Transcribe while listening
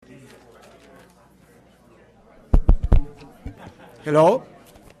Hello.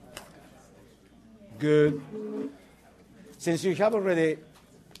 Good. Since you have already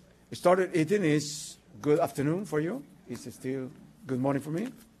started eating, it's good afternoon for you. It's still good morning for me.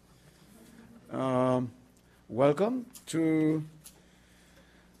 Welcome to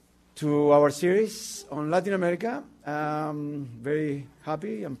our series on Latin America. I'm very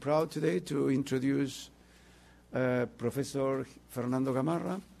happy and proud today to introduce Professor Fernando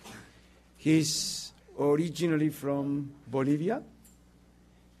Gamarra. He's originally from Bolivia,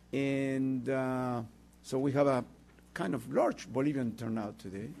 and so we have a kind of large Bolivian turnout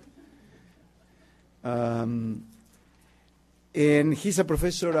today. And he's a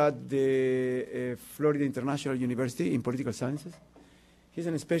professor at the Florida International University in political sciences. He's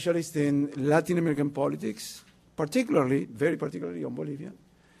a specialist in Latin American politics, very particularly on Bolivia.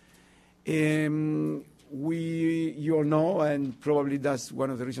 You all know, and probably that's one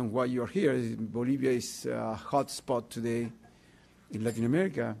of the reasons why you're here, Bolivia is a hot spot today in Latin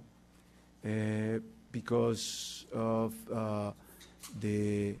America because of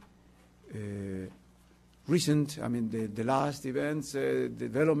the recent, the last events,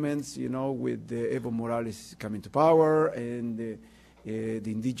 developments, with Evo Morales coming to power and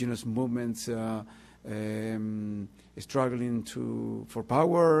the indigenous movements struggling for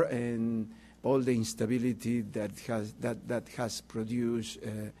power, and all the instability that has produced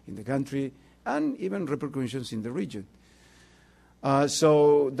in the country, and even repercussions in the region.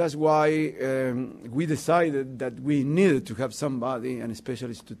 So that's why we decided that we needed to have somebody, and a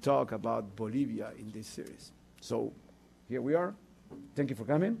specialist, to talk about Bolivia in this series. So here we are. Thank you for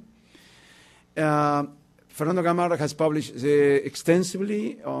coming. Fernando Gamarra has published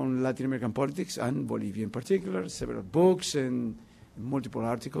extensively on Latin American politics and Bolivia in particular, several books and multiple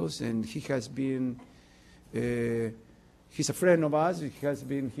articles, and he has been, he's a friend of ours. He has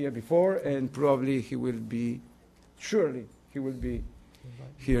been here before, and probably he will be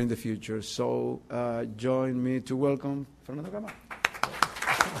here in the future. So join me to welcome Fernando Gamarra.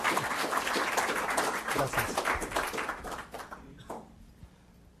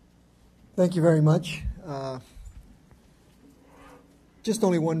 Thank you very much. Just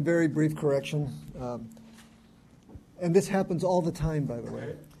only one very brief correction. And this happens all the time, by the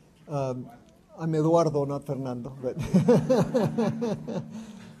way. I'm Eduardo, not Fernando,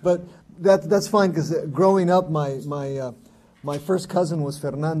 but that's fine, because growing up, my first cousin was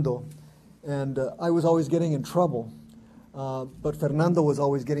Fernando, and I was always getting in trouble, but Fernando was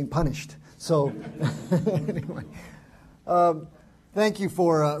always getting punished. So anyway, thank you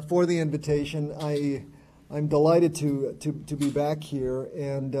for the invitation. I'm delighted to be back here,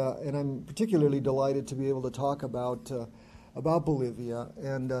 and I'm particularly delighted to be able to talk about Bolivia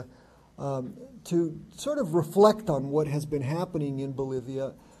and to sort of reflect on what has been happening in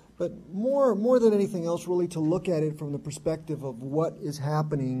Bolivia, but more than anything else, really to look at it from the perspective of what is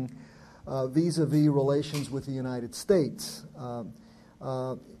happening vis-a-vis relations with the United States, and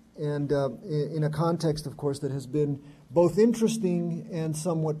in a context, of course, that has been both interesting and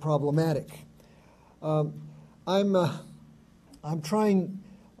somewhat problematic. I'm trying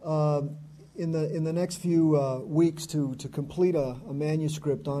in the next few weeks to complete a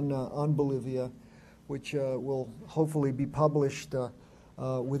manuscript on Bolivia, which will hopefully be published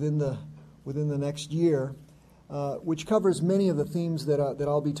within the next year, which covers many of the themes that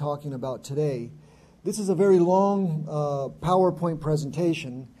I'll be talking about today. This is a very long PowerPoint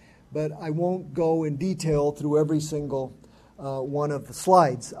presentation, but I won't go in detail through every single one of the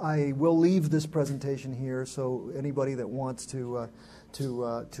slides. I will leave this presentation here, so anybody that wants to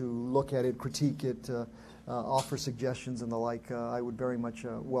look at it, critique it, offer suggestions and the like, I would very much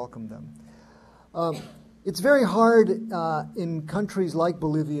welcome them. It's very hard in countries like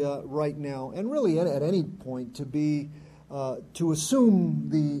Bolivia right now, and really at any point, to assume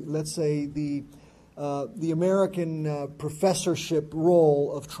the American professorship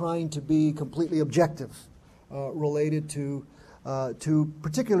role of trying to be completely objective related to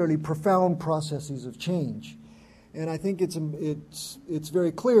particularly profound processes of change. And I think it's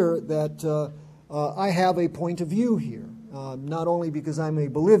very clear that I have a point of view here, not only because I'm a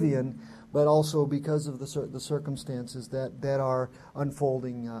Bolivian, but also because of the circumstances that are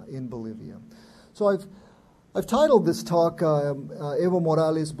unfolding in Bolivia. So I've titled this talk Evo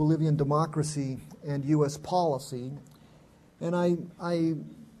Morales, Bolivian Democracy and U.S. Policy, and I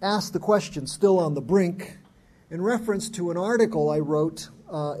asked the question, still on the brink, in reference to an article I wrote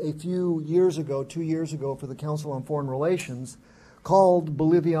a few years ago, 2 years ago, for the Council on Foreign Relations, called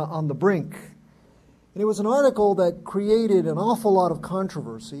Bolivia on the Brink. And it was an article that created an awful lot of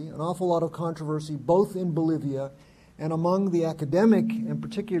controversy both in Bolivia and among the academic and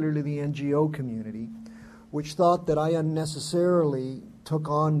particularly the NGO community, which thought that I unnecessarily took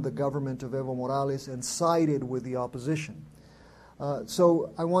on the government of Evo Morales and sided with the opposition.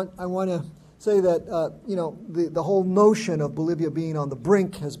 So I want to say that the whole notion of Bolivia being on the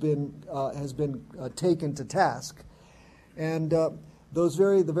brink has been taken to task, and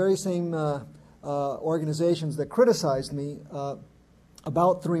the very same organizations that criticized me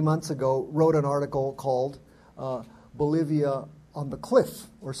about 3 months ago wrote an article called "Bolivia on the Cliff"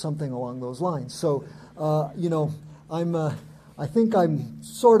 or something along those lines. So I think I'm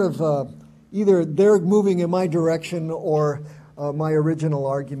sort of either they're moving in my direction or my original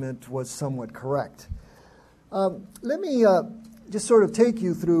argument was somewhat correct. Let me just sort of take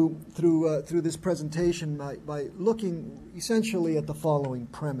you through this presentation by looking essentially at the following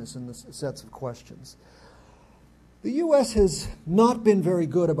premise and the sets of questions. The U.S. has not been very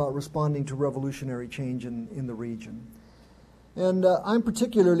good about responding to revolutionary change in the region. And I'm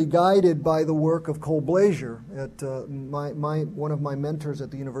particularly guided by the work of Cole Blazier, at one of my mentors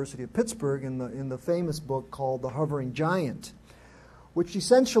at the University of Pittsburgh, in the famous book called The Hovering Giant, which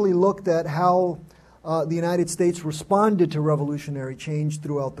essentially looked at how the United States responded to revolutionary change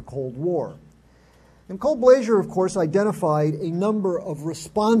throughout the Cold War. And Cole Blazier, of course, identified a number of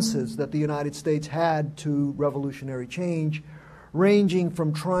responses that the United States had to revolutionary change, ranging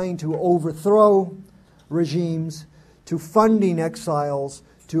from trying to overthrow regimes to funding exiles,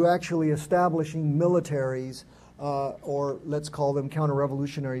 to actually establishing militaries, or let's call them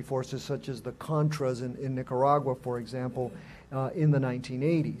counter-revolutionary forces, such as the Contras in Nicaragua, for example, in the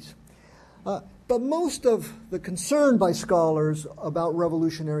 1980s. But most of the concern by scholars about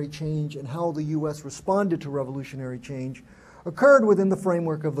revolutionary change and how the U.S. responded to revolutionary change occurred within the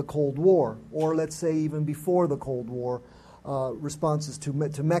framework of the Cold War, or let's say even before the Cold War, responses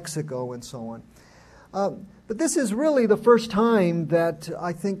to Mexico and so on. But this is really the first time that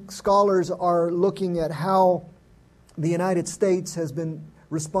I think scholars are looking at how the United States has been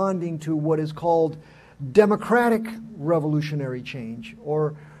responding to what is called democratic revolutionary change,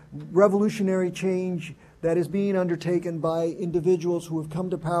 or revolutionary change that is being undertaken by individuals who have come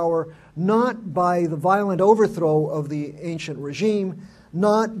to power not by the violent overthrow of the ancient regime,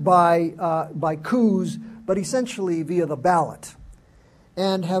 not by coups, but essentially via the ballot,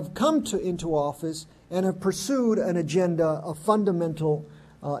 and have come into office and have pursued an agenda of fundamental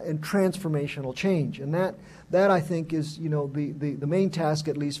and transformational change. And that I think is, the main task,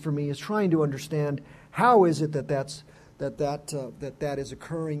 at least for me, is trying to understand how is it that is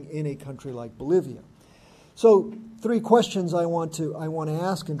occurring in a country like Bolivia. So 3 questions I want to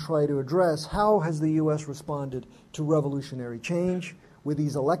ask and try to address. How has the U.S. responded to revolutionary change with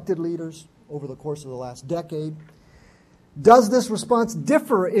these elected leaders over the course of the last decade? Does this response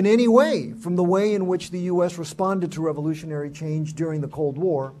differ in any way from the way in which the U.S. responded to revolutionary change during the Cold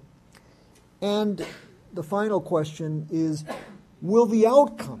War? And the final question is, will the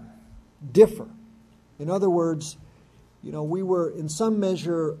outcome differ? In other words, we were in some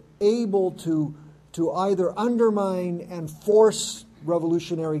measure able to either undermine and force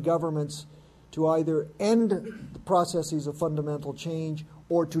revolutionary governments to either end the processes of fundamental change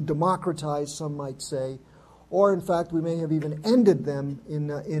or to democratize, some might say, or in fact we may have even ended them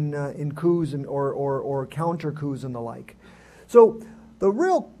in coups or counter coups and the like. So the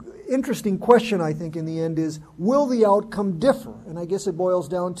real interesting question, I think, in the end is, will the outcome differ? And I guess it boils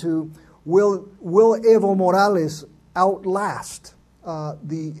down to, will Evo Morales outlast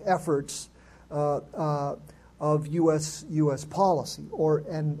the efforts of U.S. policy?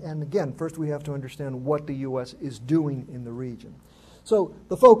 And again, first we have to understand what the U.S. is doing in the region. So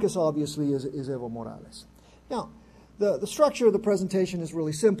the focus obviously is Evo Morales. Now, the structure of the presentation is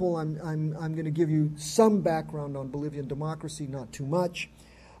really simple. I'm going to give you some background on Bolivian democracy, not too much.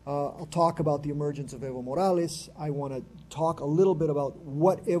 I'll talk about the emergence of Evo Morales. I want to talk a little bit about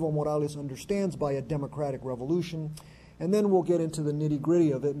what Evo Morales understands by a democratic revolution. And then we'll get into the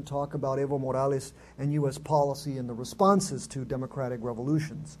nitty-gritty of it and talk about Evo Morales and U.S. policy and the responses to democratic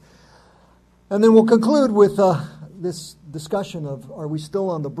revolutions. And then we'll conclude with this discussion of, are we still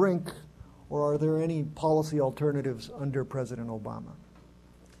on the brink, or are there any policy alternatives under President Obama?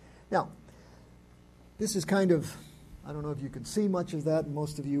 Now, this is kind of, I don't know if you can see much of that.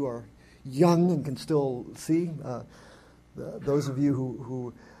 Most of you are young and can still see. Those of you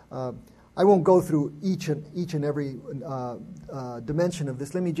who I won't go through each and every dimension of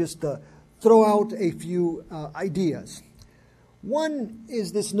this. Let me just throw out a few ideas. One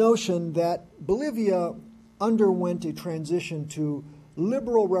is this notion that Bolivia underwent a transition to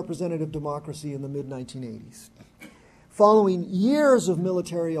liberal representative democracy in the mid-1980s. Following years of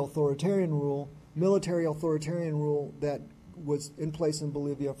military authoritarian rule that was in place in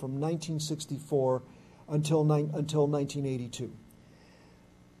Bolivia from 1964 until 1982.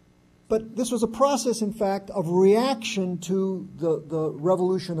 But this was a process, in fact, of reaction to the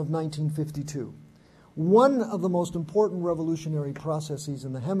revolution of 1952. One of the most important revolutionary processes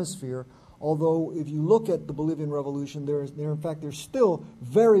in the hemisphere, although if you look at the Bolivian Revolution, there's still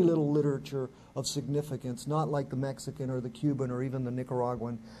very little literature of significance, not like the Mexican or the Cuban or even the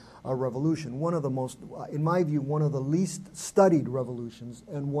Nicaraguan revolution. One of the most, in my view, one of the least studied revolutions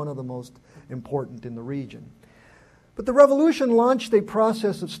and one of the most important in the region. But the revolution launched a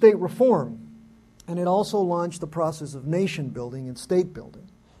process of state reform, and it also launched the process of nation building and state building.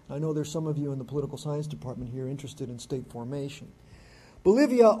 I know there's some of you in the political science department here interested in state formation.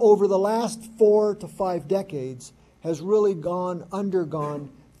 Bolivia, over the last 4 to 5 decades, has really undergone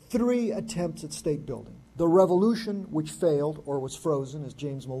 3 attempts at state building. The revolution, which failed or was frozen, as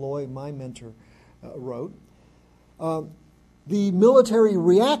James Malloy, my mentor, wrote. The military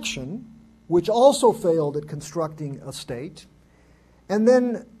reaction, which also failed at constructing a state. And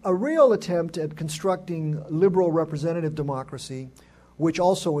then a real attempt at constructing liberal representative democracy, which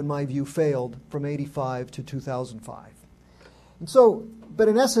also, in my view, failed from 1985 to 2005. And so, but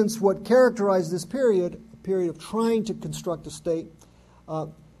in essence, what characterized this period, a period of trying to construct a state,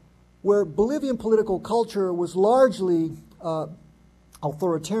 where Bolivian political culture was largely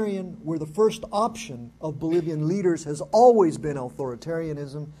authoritarian, where the first option of Bolivian leaders has always been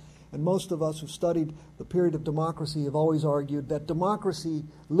authoritarianism, and most of us who've studied the period of democracy have always argued that democracy,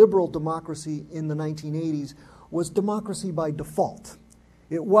 liberal democracy in the 1980s, was democracy by default.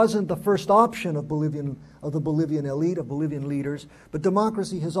 It wasn't the first option of the Bolivian elite, of Bolivian leaders, but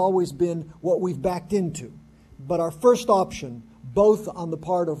democracy has always been what we've backed into. But our first option, both on the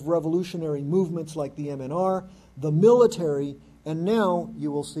part of revolutionary movements like the MNR, the military, and now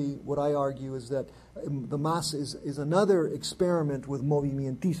you will see what I argue is that the MAS is another experiment with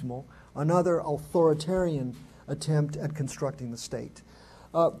movimientismo, another authoritarian attempt at constructing the state.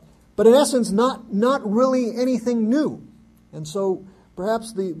 But in essence, not really anything new. And so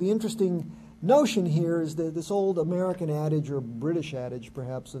perhaps the interesting notion here is that this old American adage, or British adage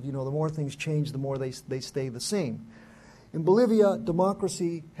perhaps, of, the more things change, the more they stay the same. In Bolivia,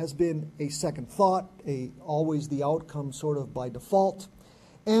 democracy has been a second thought, always the outcome sort of by default.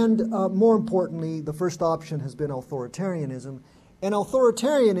 And more importantly, the first option has been authoritarianism. And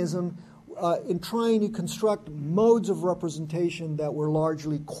authoritarianism in trying to construct modes of representation that were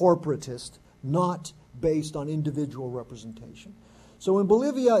largely corporatist, not based on individual representation. So in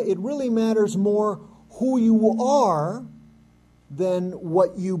Bolivia, it really matters more who you are than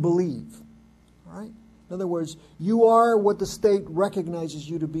what you believe. All right? In other words, you are what the state recognizes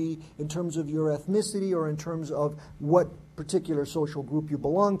you to be in terms of your ethnicity or in terms of what particular social group you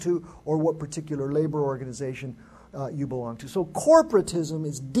belong to or what particular labor organization you belong to. So corporatism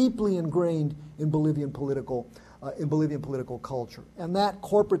is deeply ingrained in Bolivian political culture. And that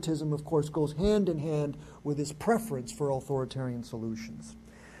corporatism, of course, goes hand in hand with this preference for authoritarian solutions.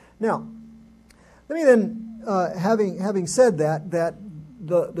 Now, let me then, having said that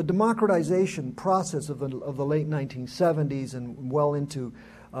the democratization process of the late 1970s and well into,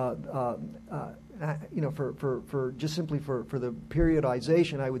 for just simply for the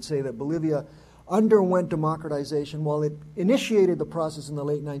periodization, I would say that Bolivia underwent democratization. While it initiated the process in the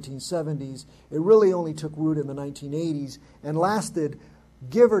late 1970s, it really only took root in the 1980s and lasted,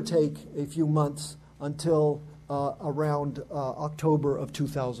 give or take, a few months until around October of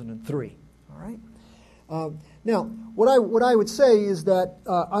 2003. All right. Now, what I would say is that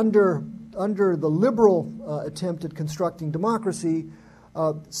under the liberal attempt at constructing democracy,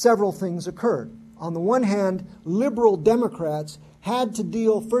 several things occurred. On the one hand, liberal Democrats had to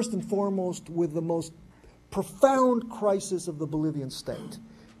deal first and foremost with the most profound crisis of the Bolivian state,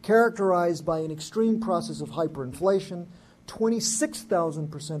 characterized by an extreme process of hyperinflation,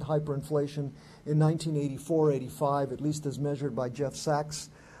 26,000% hyperinflation in 1984-85, at least as measured by Jeff Sachs,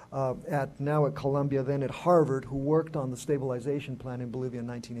 now at Columbia, then at Harvard, who worked on the stabilization plan in Bolivia in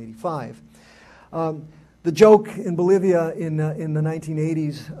 1985. The joke in Bolivia in the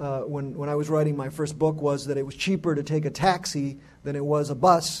 1980s, when I was writing my first book, was that it was cheaper to take a taxi than it was a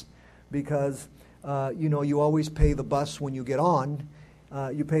bus, because you always pay the bus when you get on,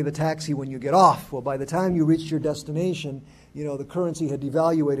 you pay the taxi when you get off. Well, by the time you reached your destination, the currency had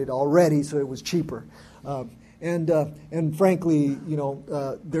devaluated already, so it was cheaper. And frankly,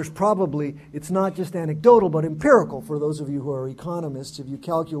 there's probably, it's not just anecdotal, but empirical for those of you who are economists. If you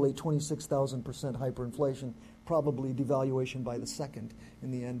calculate 26,000% hyperinflation, probably devaluation by the second in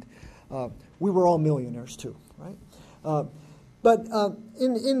the end. We were all millionaires too, right? But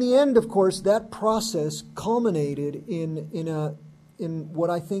in the end, of course, that process culminated in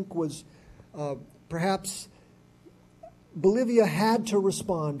what I think was perhaps Bolivia had to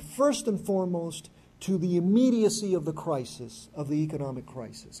respond first and foremost to the immediacy of the crisis, of the economic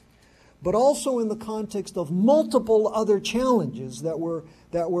crisis, but also in the context of multiple other challenges that were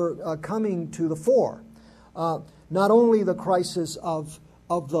coming to the fore. Not only the crisis of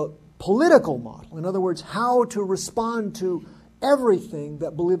the political model, in other words, how to respond to everything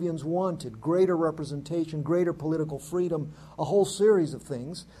that Bolivians wanted, greater representation, greater political freedom, a whole series of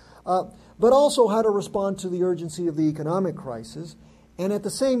things, but also how to respond to the urgency of the economic crisis, and at the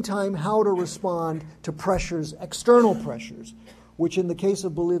same time how to respond to pressures, external pressures, which in the case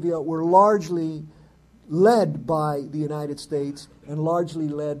of Bolivia were largely led by the United States and largely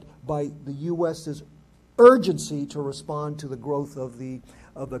led by the U.S.'s urgency to respond to the growth of the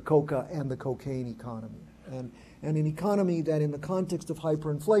coca and the cocaine economy. And an economy that in the context of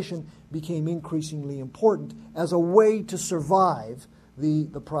hyperinflation became increasingly important as a way to survive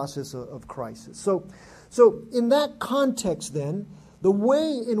the process of crisis. So in that context then, the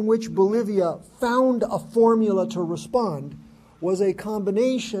way in which Bolivia found a formula to respond was a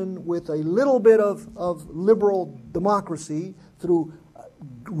combination with a little bit of liberal democracy through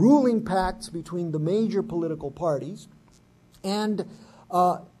ruling pacts between the major political parties and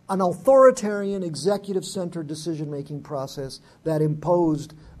an authoritarian executive-centered decision-making process that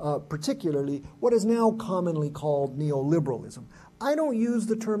imposed particularly what is now commonly called neoliberalism. I don't use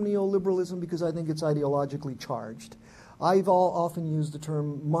the term neoliberalism because I think it's ideologically charged. I've often used the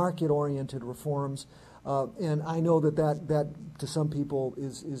term market-oriented reforms, and I know that to some people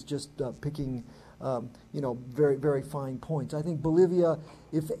is just picking very, very fine points. I think Bolivia,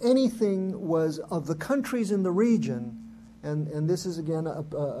 if anything, was of the countries in the region, and this is again,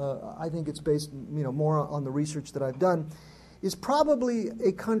 I think it's based more on the research that I've done, is probably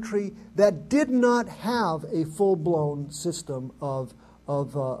a country that did not have a full-blown system of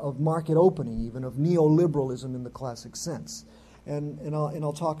market opening, even of neoliberalism in the classic sense, and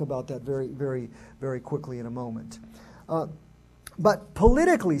I'll talk about that very, very, very quickly in a moment. But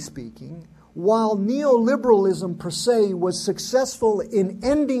politically speaking, while neoliberalism per se was successful in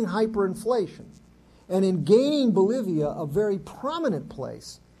ending hyperinflation and in gaining Bolivia a very prominent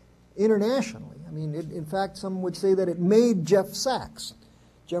place internationally, I mean, in fact, some would say that it made Jeff Sachs.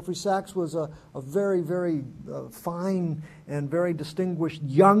 Jeffrey Sachs was a very, very fine and very distinguished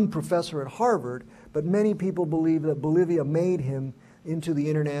young professor at Harvard, but many people believe that Bolivia made him into the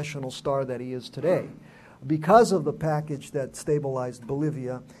international star that he is today because of the package that stabilized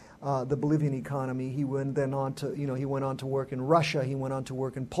Bolivia, the Bolivian economy. He went on to work in Russia, he went on to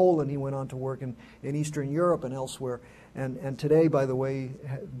work in Poland, he went on to work in Eastern Europe and elsewhere. And today, by the way,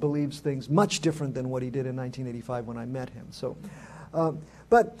 believes things much different than what he did in 1985 when I met him. So,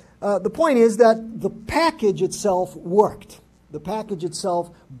 but the point is that the package itself worked. The package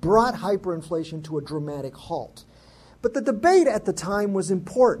itself brought hyperinflation to a dramatic halt. But the debate at the time was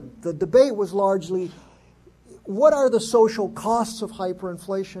important. The debate was largely, what are the social costs of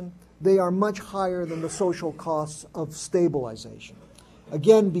hyperinflation? They are much higher than the social costs of stabilization.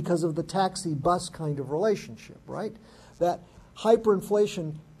 Again, because of the taxi-bus kind of relationship, right? That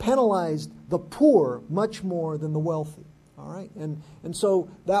hyperinflation penalized the poor much more than the wealthy. All right, and so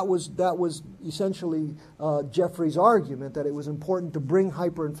that was essentially Jeffrey's argument that it was important to bring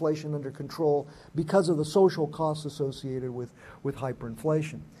hyperinflation under control because of the social costs associated with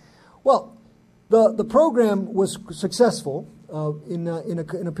hyperinflation. Well, the program was successful. In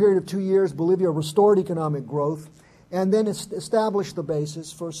a period of 2 years, Bolivia restored economic growth and then established the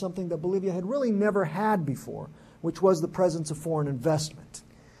basis for something that Bolivia had really never had before, which was the presence of foreign investment.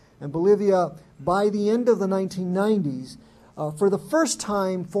 And Bolivia, by the end of the 1990s, for the first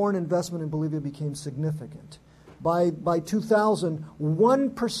time, foreign investment in Bolivia became significant. By 2000,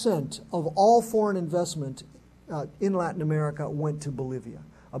 1% of all foreign investment in Latin America went to Bolivia,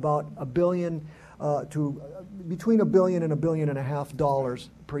 about $1 billion between $1 billion and $1.5 billion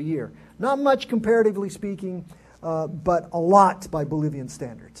per year. Not much comparatively speaking, but a lot by Bolivian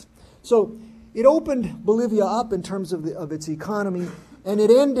standards. So it opened Bolivia up in terms of its economy, and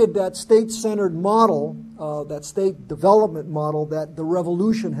it ended that state-centered model, that state development model that the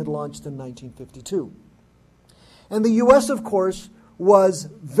revolution had launched in 1952. And the U.S., of course, was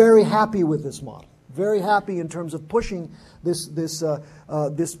very happy with this model, very happy in terms of pushing this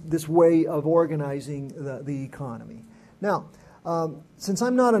way of organizing the economy. Now, since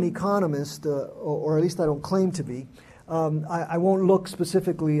I'm not an economist, or at least I don't claim to be, I won't look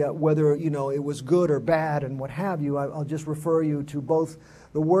specifically at whether it was good or bad and what have you. I'll just refer you to both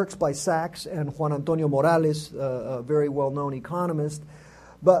the works by Sachs and Juan Antonio Morales, a very well-known economist.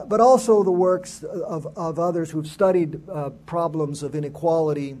 but also the works of others who've studied problems of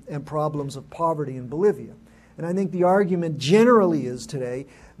inequality and problems of poverty in Bolivia. And I think the argument generally is today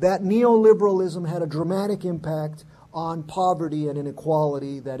that neoliberalism had a dramatic impact on poverty and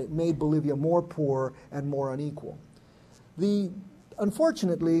inequality, that it made Bolivia more poor and more unequal.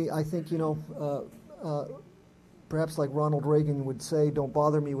 Unfortunately, I think, perhaps like Ronald Reagan would say, don't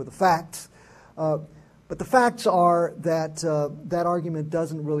bother me with the facts. But the facts are that that argument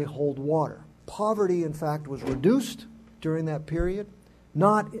doesn't really hold water. Poverty, in fact, was reduced during that period,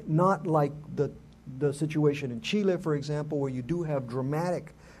 not like the situation in Chile, for example, where you do have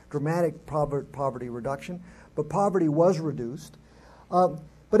dramatic poverty reduction, but poverty was reduced.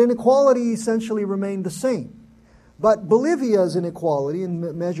 But inequality essentially remained the same. But Bolivia's inequality,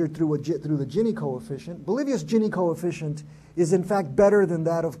 measured through the Gini coefficient, Bolivia's Gini coefficient is in fact better than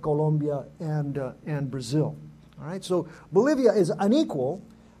that of Colombia and Brazil. All right, so Bolivia is unequal,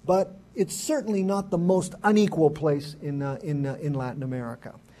 but it's certainly not the most unequal place in Latin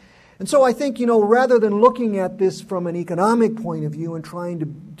America. And so I think, rather than looking at this from an economic point of view and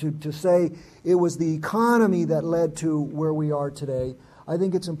trying to say it was the economy that led to where we are today, I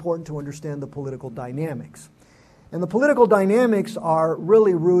think it's important to understand the political dynamics. And the political dynamics are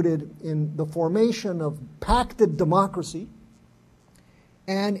really rooted in the formation of pacted democracy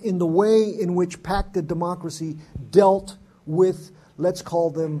and in the way in which pacted democracy dealt with, let's call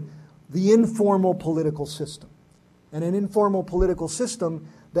them, the informal political system. And an informal political system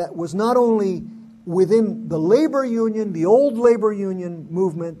that was not only within the labor union, the old labor union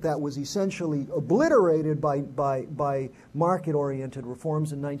movement that was essentially obliterated by market-oriented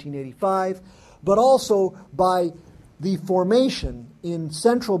reforms in 1985, but also by the formation in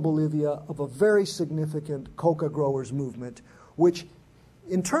central Bolivia of a very significant coca growers movement, which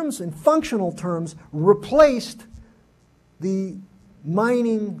in functional terms, replaced the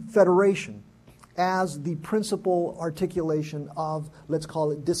mining federation as the principal articulation of, let's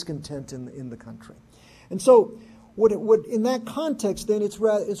call it, discontent in the country. And so in that context, then it's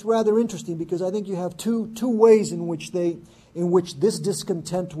rather interesting, because I think you have two ways in which this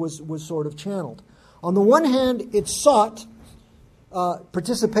discontent was sort of channeled. On the one hand, it sought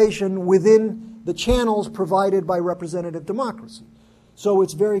participation within the channels provided by representative democracy. So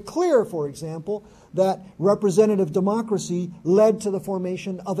it's very clear, for example, that representative democracy led to the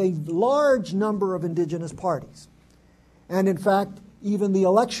formation of a large number of indigenous parties. And in fact, even the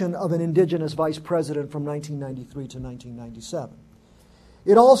election of an indigenous vice president from 1993 to 1997.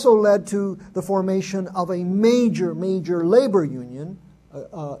 It also led to the formation of a major labor union,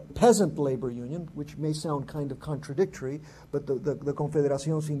 peasant labor union, which may sound kind of contradictory, but the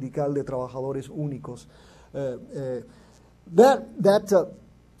Confederación Sindical de Trabajadores Únicos.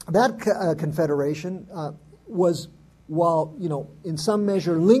 That confederation was, while in some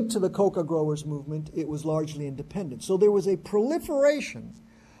measure linked to the coca growers movement, it was largely independent. So there was a proliferation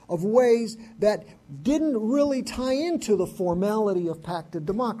of ways that didn't really tie into the formality of pacted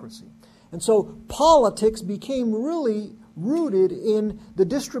democracy. And so politics became really rooted in the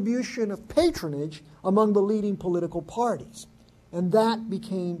distribution of patronage among the leading political parties. And that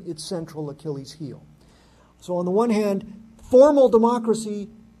became its central Achilles heel. So on the one hand, formal democracy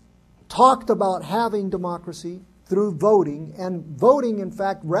talked about having democracy through voting, and voting, in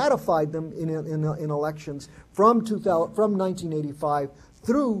fact, ratified them in elections from 1985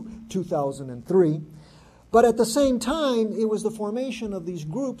 through 2003. But at the same time, it was the formation of these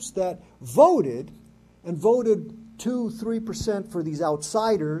groups that voted, and voted 2-3% for these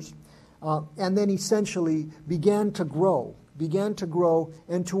outsiders, and then essentially began to grow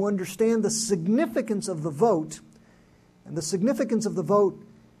and to understand the significance of the vote. And the significance of the vote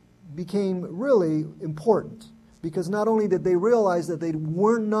became really important, because not only did they realize that they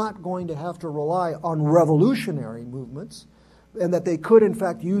were not going to have to rely on revolutionary movements, and that they could in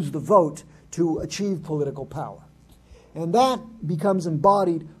fact use the vote to achieve political power. And that becomes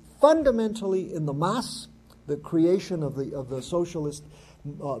embodied fundamentally in the MAS, the creation of the socialist,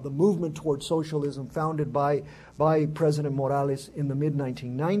 the movement towards socialism founded by President Morales in the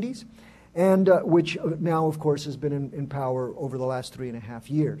mid-1990s, and which now, of course, has been in power over the last 3.5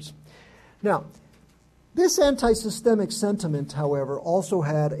 years. Now, this anti-systemic sentiment, however, also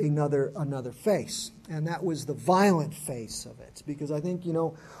had another face, and that was the violent face of it. Because I think,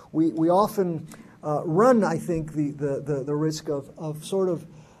 we often run, I think, the risk of sort of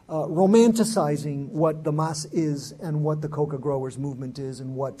romanticizing what the MAS is and what the coca growers movement is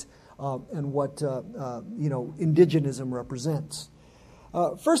and what indigenism represents.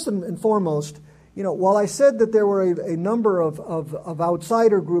 First and foremost, while I said that there were a number of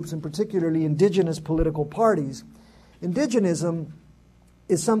outsider groups, and particularly indigenous political parties, indigenism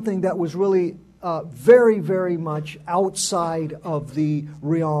is something that was really very, very much outside of the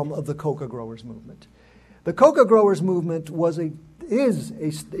realm of the coca growers movement. The coca growers movement is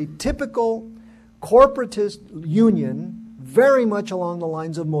a typical corporatist union, very much along the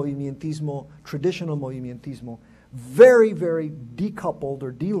lines of movimientismo, traditional movimientismo, very, very decoupled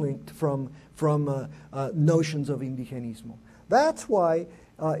or delinked from notions of indigenismo. That's why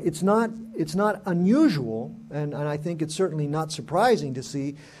it's not unusual, and I think it's certainly not surprising to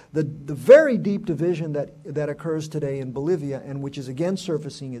see the very deep division that occurs today in Bolivia, and which is again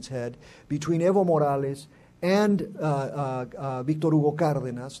surfacing its head, between Evo Morales and Víctor Hugo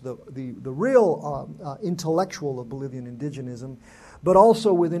Cárdenas, the real intellectual of Bolivian indigenism, but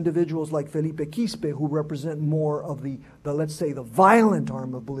also with individuals like Felipe Quispe, who represent more of the let's say, the violent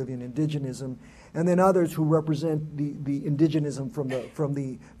arm of Bolivian indigenism, and then others who represent the indigenism from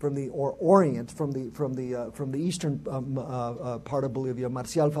the Orient, from the eastern part of Bolivia,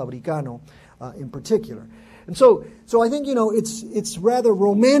 Marcial Fabricano in particular. And so I think, it's rather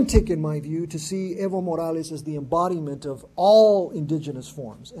romantic in my view to see Evo Morales as the embodiment of all indigenous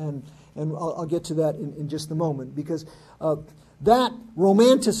forms, and I'll get to that in just a moment, because that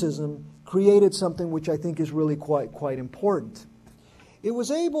romanticism created something which I think is really quite important. It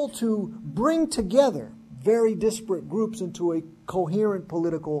was able to bring together very disparate groups into a coherent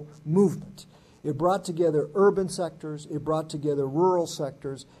political movement. It brought together urban sectors, it brought together rural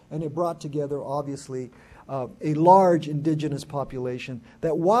sectors, and it brought together, obviously, a large indigenous population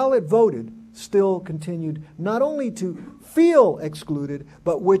that, while it voted, still continued not only to feel excluded,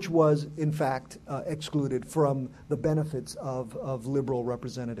 but which was, in fact, excluded from the benefits of liberal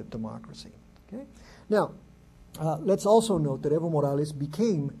representative democracy. Okay? Now, let's also note that Evo Morales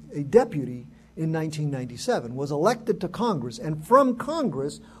became a deputy in 1997, was elected to Congress, and from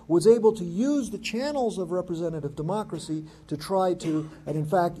Congress was able to use the channels of representative democracy to try to, and in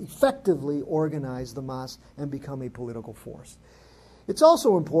fact effectively organize the MAS and become a political force. It's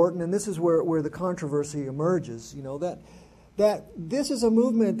also important, and this is where the controversy emerges, that this is a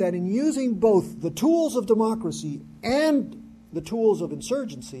movement that, in using both the tools of democracy and the tools of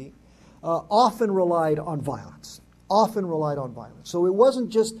insurgency, often relied on violence. So it wasn't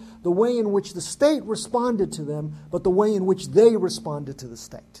just the way in which the state responded to them, but the way in which they responded to the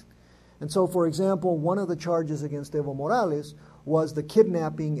state. And so, for example, one of the charges against Evo Morales was the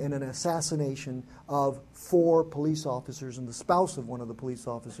kidnapping and an assassination of 4 police officers and the spouse of one of the police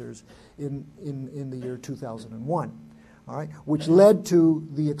officers in the year 2001. All right, which led to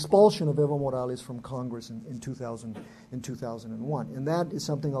the expulsion of Evo Morales from Congress in 2001, and that is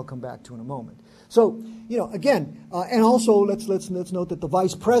something I'll come back to in a moment. So, again, and also let's note that the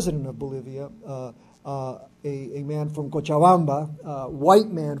vice president of Bolivia, a man from Cochabamba, white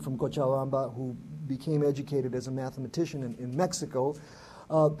man from Cochabamba, who became educated as a mathematician in Mexico,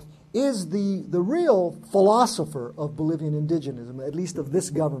 is the real philosopher of Bolivian indigenism, at least of this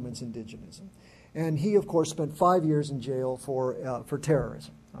government's indigenism. And he, of course, spent 5 years in jail for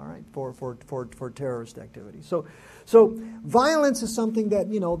terrorism, all right, for terrorist activity. So violence is something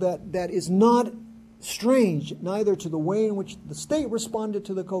that is not strange, neither to the way in which the state responded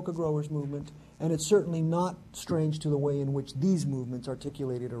to the coca growers movement, and it's certainly not strange to the way in which these movements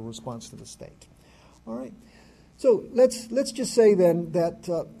articulated a response to the state. All right. So let's just say then that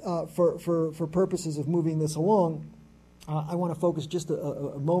for purposes of moving this along, I want to focus just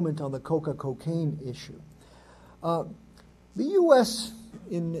a moment on the cocaine issue. The U.S.,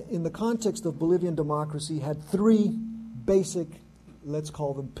 in the context of Bolivian democracy, had 3 basic, let's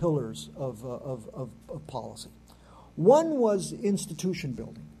call them pillars of policy. One was institution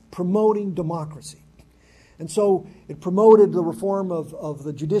building, promoting democracy. And so it promoted the reform of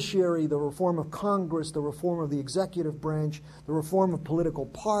the judiciary, the reform of Congress, the reform of the executive branch, the reform of political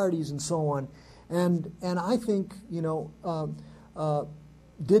parties, and so on. And I think,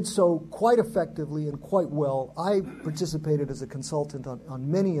 did so quite effectively and quite well. I participated as a consultant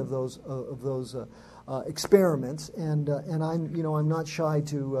on many of those experiments, and I'm not shy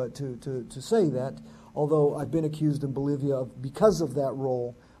to say that, although I've been accused in Bolivia of, because of that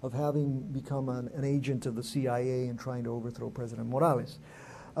role, of having become an agent of the CIA and trying to overthrow President Morales.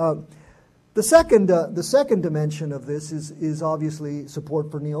 The second dimension of this is obviously support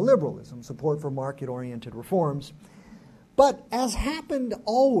for neoliberalism, support for market-oriented reforms. But as happened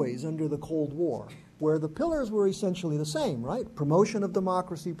always under the Cold War, where the pillars were essentially the same, right? Promotion of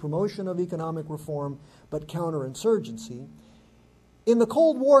democracy, promotion of economic reform, but counterinsurgency. In the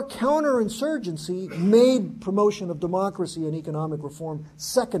Cold War, counterinsurgency made promotion of democracy and economic reform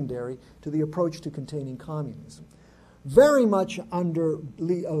secondary to the approach to containing communism. Very much under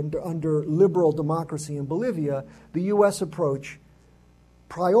liberal democracy in Bolivia, the U.S. approach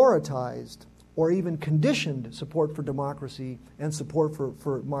prioritized or even conditioned support for democracy and support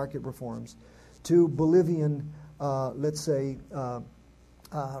for market reforms to Bolivian, let's say,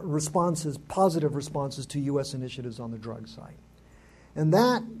 responses, positive responses to U.S. initiatives on the drug side. And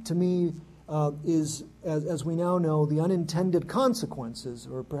that, to me, is, as we now know, the unintended consequences,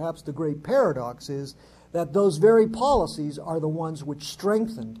 or perhaps the great paradox is that those very policies are the ones which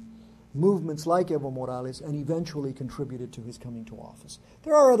strengthened movements like Evo Morales and eventually contributed to his coming to office.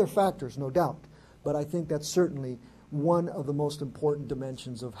 There are other factors, no doubt, but I think that's certainly one of the most important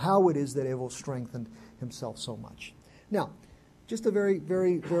dimensions of how it is that Evo strengthened himself so much. Now, just a very,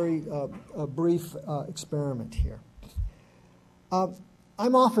 very, very brief experiment here.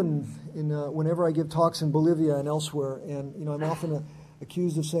 I'm often, whenever I give talks in Bolivia and elsewhere, and I'm often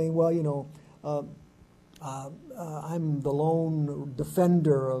accused of saying, well, I'm the lone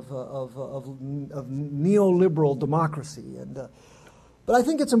defender of neoliberal democracy, but I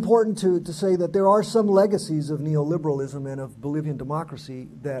think it's important to say that there are some legacies of neoliberalism and of Bolivian democracy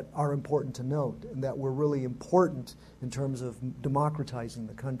that are important to note, and that were really important in terms of democratizing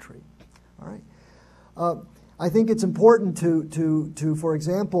the country. All right. I think it's important to, for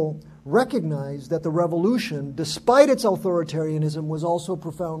example, recognize that the revolution, despite its authoritarianism, was also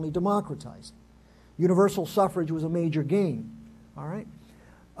profoundly democratizing. Universal suffrage was a major gain. All right.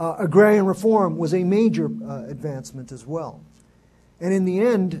 Agrarian reform was a major advancement as well. And in the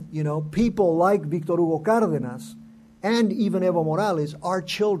end, people like Victor Hugo Cárdenas and even Evo Morales are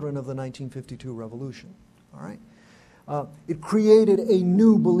children of the 1952 revolution. All right. It created a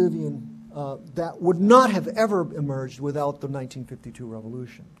new Bolivian that would not have ever emerged without the 1952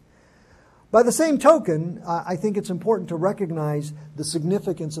 revolution. By the same token, I think it's important to recognize the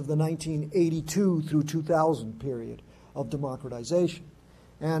significance of the 1982 through 2000 period of democratization.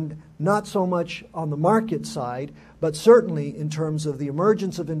 And not so much on the market side, but certainly in terms of the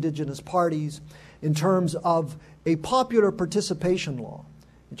emergence of indigenous parties, in terms of a popular participation law,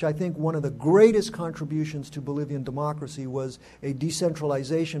 which I think one of the greatest contributions to Bolivian democracy was a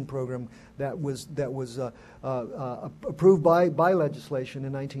decentralization program that was approved by legislation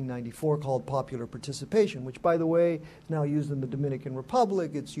in 1994 called popular participation, which, by the way, is now used in the Dominican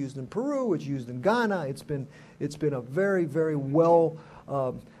Republic, it's used in Peru, it's used in Ghana. It's been a very, very well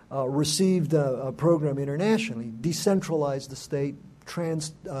received program internationally. Decentralized the state,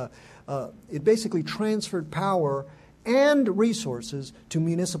 it basically transferred power and resources to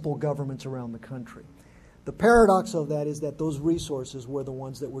municipal governments around the country. The paradox of that is that those resources were the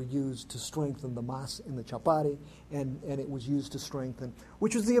ones that were used to strengthen the MAS in the Chapare, and it was used to strengthen,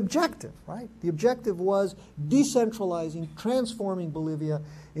 which was the objective, right? The objective was decentralizing, transforming Bolivia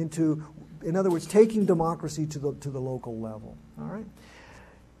into, in other words, taking democracy to the local level, all right?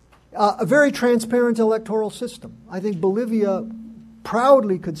 A very transparent electoral system. I think Bolivia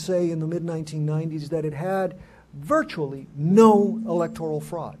proudly could say in the mid-1990s that it had virtually no electoral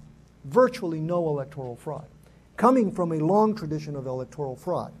fraud. Virtually no electoral fraud. Coming from a long tradition of electoral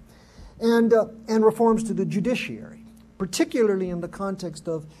fraud. And reforms to the judiciary, particularly in the context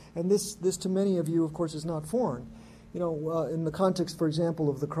of, and this to many of you, of course, is not foreign, in the context, for example,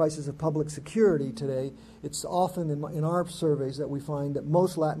 of the crisis of public security today, it's often in our surveys that we find that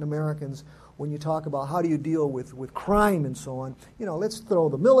most Latin Americans, when you talk about how do you deal with crime and so on, let's throw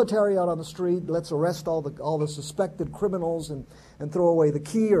the military out on the street, let's arrest all the suspected criminals and throw away the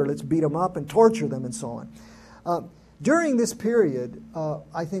key, or let's beat them up and torture them and so on. During this period,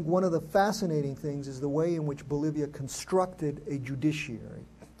 I think one of the fascinating things is the way in which Bolivia constructed a judiciary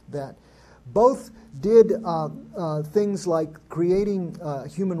that both did things like creating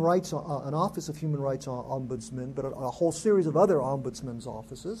human rights, an Office of Human Rights Ombudsman, but a whole series of other ombudsmen's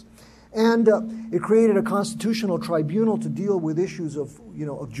offices. And it created a constitutional tribunal to deal with issues of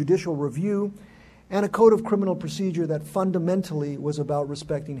judicial review, and a code of criminal procedure that fundamentally was about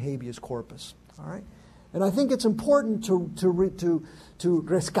respecting habeas corpus. All right, and I think it's important to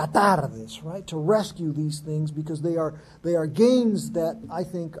rescatar this, right? To rescue these things, because they are gains that I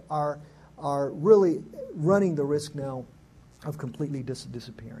think are really running the risk now of completely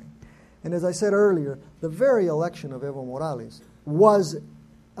disappearing. And as I said earlier, the very election of Evo Morales was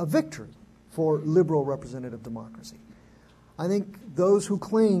a victory for liberal representative democracy. I think those who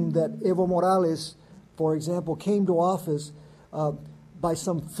claim that Evo Morales, for example, came to office by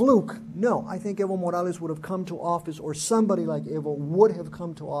some fluke, no, I think Evo Morales would have come to office, or somebody like Evo would have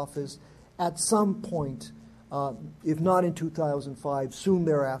come to office at some point, if not in 2005, soon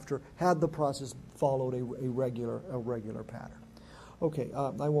thereafter, had the process followed a regular pattern. Okay,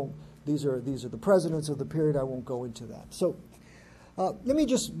 I won't. These are the presidents of the period. I won't go into that. So, Let me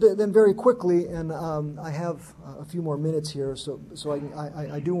just then very quickly, and I have a few more minutes here, so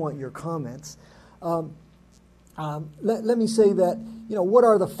I do want your comments. Let me say that, what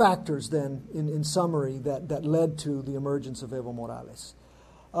are the factors then, in summary, that led to the emergence of Evo Morales?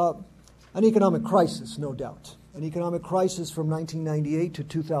 An economic crisis, no doubt. An economic crisis from 1998 to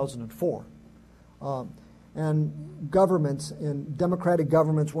 2004. And governments, and democratic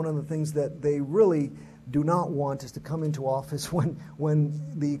governments, one of the things that they really do not want is to come into office when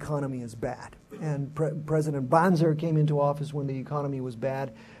the economy is bad. And President Banzer came into office when the economy was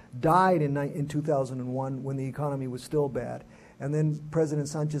bad, died in 2001 when the economy was still bad. And then President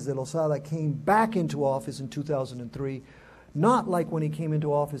Sanchez de Lozada came back into office in 2003, not like when he came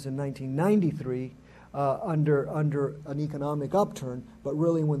into office in 1993 under an economic upturn, but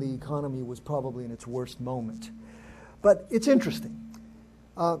really when the economy was probably in its worst moment. But it's interesting.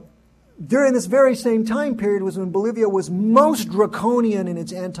 During this very same time period was when Bolivia was most draconian in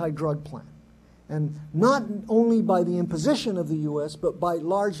its anti-drug plan. And not only by the imposition of the U.S., but by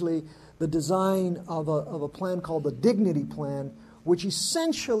largely the design of a plan called the Dignity Plan, which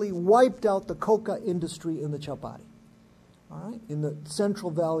essentially wiped out the coca industry in the Chapare, all right, in the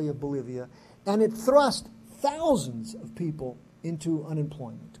Central Valley of Bolivia. And it thrust thousands of people into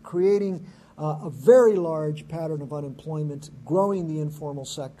unemployment, creating a very large pattern of unemployment, growing the informal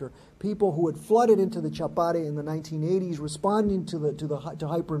sector. People who had flooded into the Chapare in the 1980s, responding to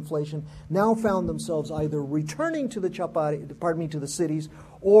hyperinflation, now found themselves either returning to the Chapare, to the cities,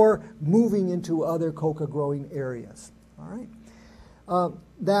 or moving into other coca-growing areas. All right,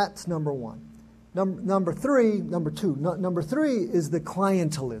 that's number one. Number three is the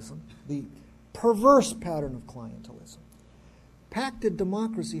clientelism, the perverse pattern of clientelism. Pacted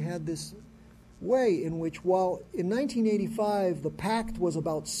democracy had this way in which, while in 1985 the pact was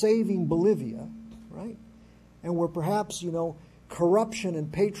about saving Bolivia, right, and where perhaps corruption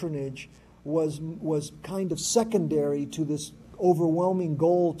and patronage was kind of secondary to this overwhelming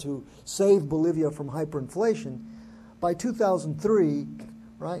goal to save Bolivia from hyperinflation, by 2003,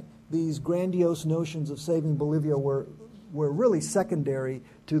 right, these grandiose notions of saving Bolivia were really secondary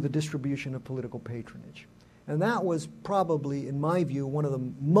to the distribution of political patronage. And that was probably, in my view, one of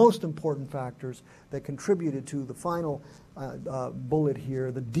the most important factors that contributed to the final bullet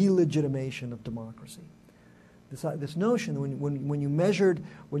here, the delegitimation of democracy. This notion, when you measured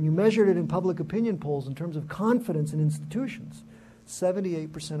it in public opinion polls in terms of confidence in institutions,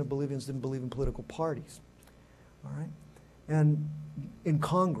 78% of Bolivians didn't believe in political parties. All right, and in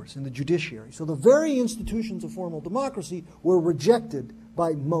Congress, in the judiciary. So the very institutions of formal democracy were rejected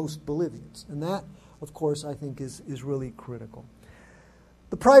by most Bolivians, and that, of course, I think is really critical.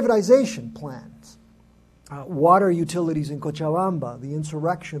 The privatization plans, water utilities in Cochabamba, the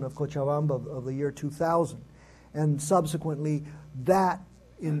insurrection of Cochabamba of the year 2000, and subsequently that,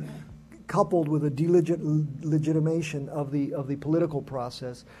 coupled with a delegitimation of the political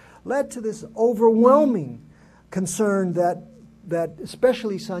process, led to this overwhelming concern that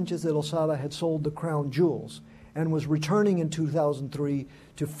especially Sanchez de Lozada had sold the crown jewels and was returning in 2003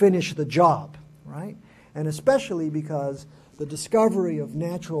 to finish the job. Right? And especially because the discovery of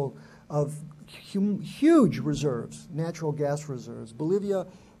huge reserves, natural gas reserves, Bolivia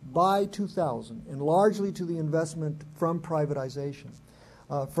by 2000, and largely to the investment from privatization,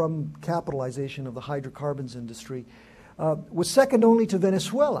 from capitalization of the hydrocarbons industry, was second only to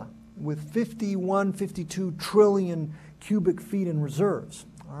Venezuela with 52 trillion cubic feet in reserves.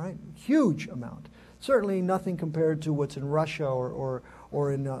 All right, huge amount. Certainly nothing compared to what's in Russia or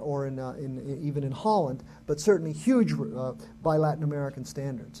even in Holland, but certainly huge by Latin American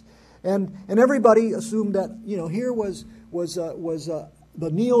standards. And everybody assumed that here was the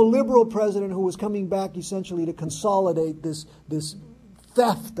neoliberal president who was coming back essentially to consolidate this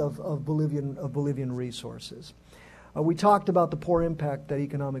theft of Bolivian resources. We talked about the poor impact that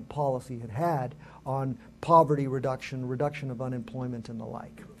economic policy had on poverty reduction of unemployment, and the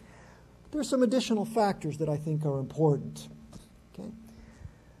like. There's some additional factors that I think are important. Okay?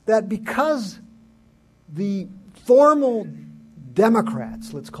 That because the formal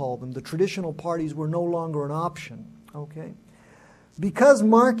Democrats, let's call them, the traditional parties, were no longer an option, okay? Because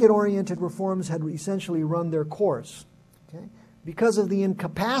market-oriented reforms had essentially run their course, okay? Because of the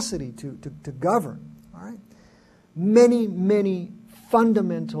incapacity to govern, all right? Many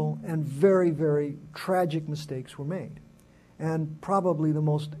fundamental and very, very tragic mistakes were made. And probably the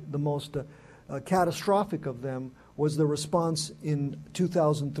most catastrophic of them was the response in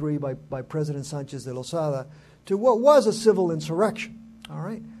 2003 by President Sanchez de Lozada to what was a civil insurrection, all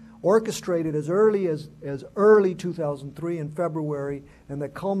right? orchestrated as early as early 2003 in February, and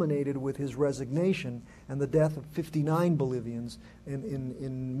that culminated with his resignation and the death of 59 Bolivians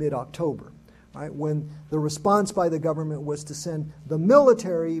in mid-October. Right, when the response by the government was to send the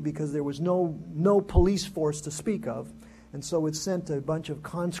military because there was no police force to speak of, and so it sent a bunch of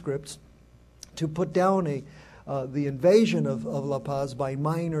conscripts to put down the invasion of La Paz by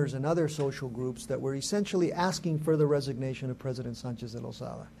miners and other social groups that were essentially asking for the resignation of President Sanchez de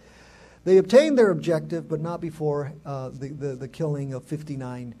Lozada. They obtained their objective, but not before the killing of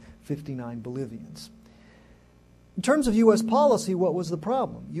 59 Bolivians. In terms of U.S. policy, what was the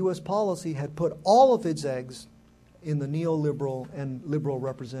problem? U.S. policy had put all of its eggs in the neoliberal and liberal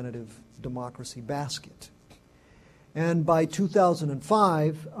representative democracy basket. And by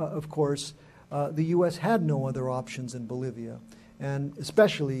 2005, of course, the U.S. had no other options in Bolivia. And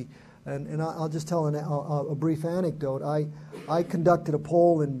especially, and I'll just tell a brief anecdote. I conducted a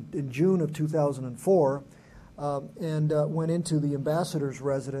poll in June of 2004 and went into the ambassador's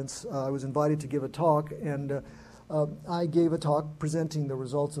residence. I was invited to give a talk, and I gave a talk presenting the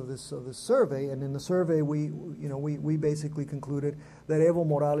results of this survey, and in the survey we basically concluded that Evo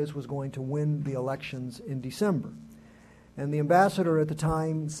Morales was going to win the elections in December. And the ambassador at the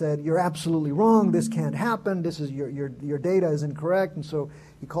time said, "You're absolutely wrong. This can't happen. This is your data is incorrect." And so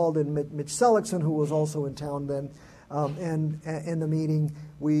he called in Mitch Seligson, who was also in town then. And in the meeting,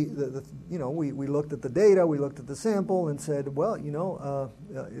 we looked at the data, we looked at the sample, and said, "Well,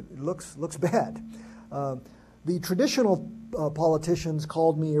 it looks bad." The traditional politicians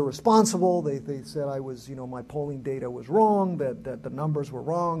called me irresponsible. They said I was, my polling data was wrong, that the numbers were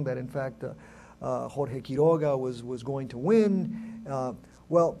wrong, that in fact Jorge Quiroga was going to win.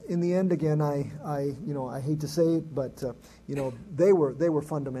 Well, in the end, again, I hate to say it, but they were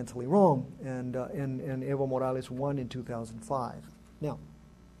fundamentally wrong, and Evo Morales won in 2005. Now,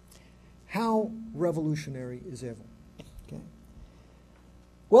 how revolutionary is Evo? Okay.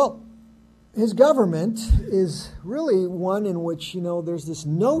 Well, his government is really one in which, there's this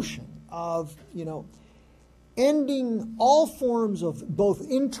notion of, ending all forms of both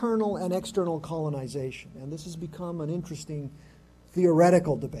internal and external colonization. And this has become an interesting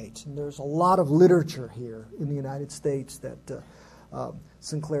theoretical debate. And there's a lot of literature here in the United States that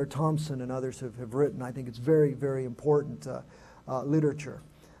Sinclair Thompson and others have written. I think it's very, very important literature.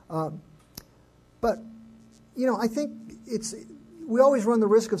 But, I think we always run the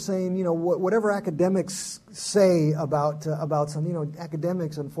risk of saying, whatever academics say about some,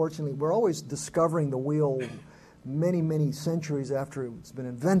 academics, unfortunately, we're always discovering the wheel many, many centuries after it's been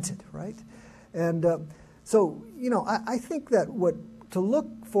invented, right? And so, I think that to look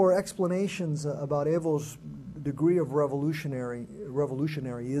for explanations about Evo's degree of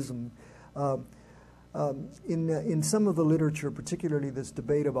revolutionaryism in some of the literature, particularly this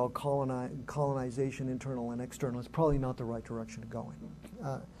debate about colonization, internal and external, is probably not the right direction to go in.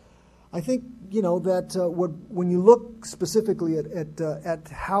 I think that when you look specifically at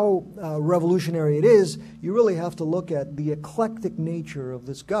how revolutionary it is, you really have to look at the eclectic nature of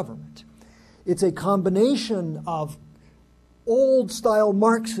this government. It's a combination of old-style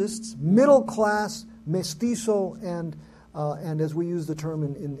Marxists, middle-class, mestizo, and as we use the term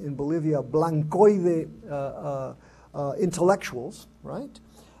in Bolivia, blancoide intellectuals, right?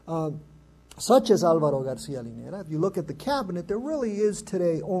 Such as Álvaro García Linera. If you look at the cabinet, there really is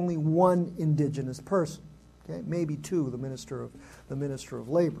today only one indigenous person. Okay, maybe two, the Minister of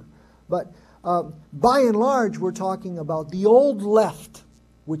Labor. But by and large, we're talking about the old left,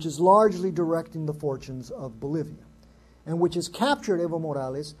 which is largely directing the fortunes of Bolivia, and which has captured Evo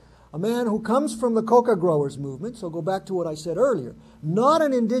Morales, a man who comes from the coca growers movement. So go back to what I said earlier. Not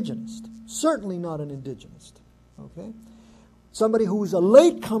an indigenist, certainly not an indigenist. Okay, somebody who's a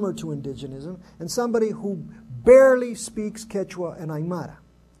latecomer to indigenism, and somebody who barely speaks Quechua and Aymara.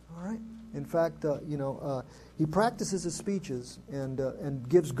 All right. In fact, he practices his speeches and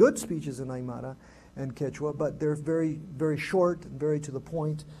gives good speeches in Aymara and Quechua, but they're very, very short and very to the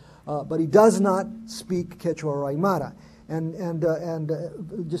point. But he does not speak Quechua or Aymara. And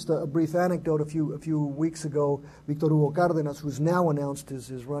just a brief anecdote: a few weeks ago, Víctor Hugo Cárdenas, who's now announced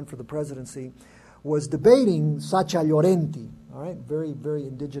his run for the presidency, was debating Sacha Llorenti. All right, very, very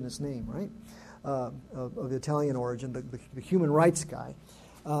indigenous name, right, of Italian origin, the human rights guy,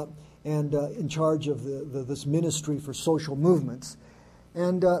 and in charge of this ministry for social movements.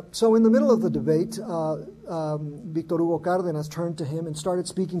 And so in the middle of the debate, Víctor Hugo Cárdenas turned to him and started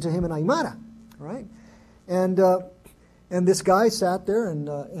speaking to him in Aymara, right? And this guy sat there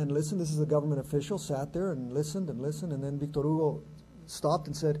and listened. This is a government official, sat there and listened, and then Víctor Hugo stopped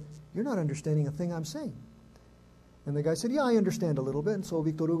and said, "You're not understanding a thing I'm saying." And the guy said, yeah, I understand a little bit. And so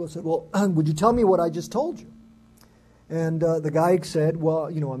Victor Hugo said, well, would you tell me what I just told you? And the guy said, well,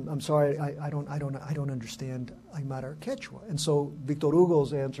 I'm sorry, I don't understand Aymara Quechua. And so Victor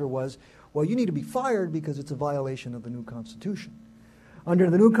Hugo's answer was, well, you need to be fired because it's a violation of the new Constitution. Under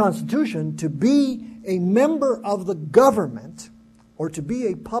the new Constitution, to be a member of the government or to be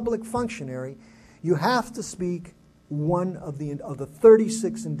a public functionary, you have to speak one of the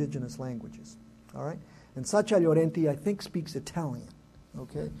 36 indigenous languages. All right? And Sacha Llorenti, I think, speaks Italian.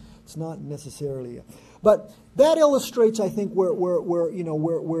 Okay? It's not necessarily but that illustrates, I think, where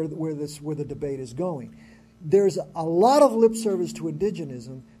the debate is going. There's a lot of lip service to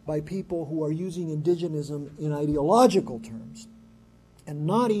indigenism by people who are using indigenism in ideological terms, and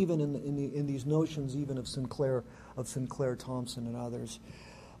not even in these notions even of Sinclair Thompson and others.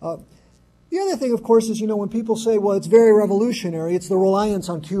 The other thing, of course, is when people say, well, it's very revolutionary, it's the reliance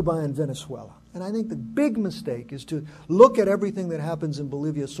on Cuba and Venezuela. And I think the big mistake is to look at everything that happens in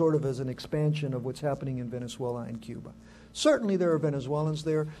Bolivia sort of as an expansion of what's happening in Venezuela and Cuba. Certainly there are Venezuelans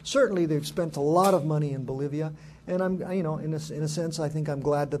there. Certainly they've spent a lot of money in Bolivia. And in a sense, I think I'm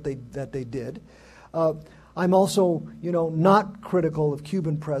glad that they did. I'm also, not critical of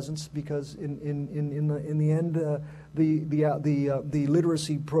Cuban presence because in the end, the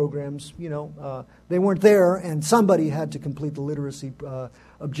literacy programs, they weren't there, and somebody had to complete the literacy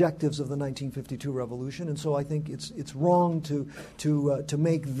objectives of the 1952 revolution, and so I think it's wrong to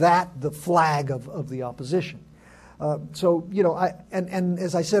make that the flag of the opposition. And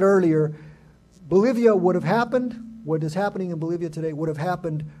as I said earlier, Bolivia would have happened. What is happening in Bolivia today would have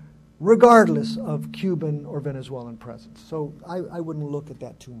happened regardless of Cuban or Venezuelan presence. So I wouldn't look at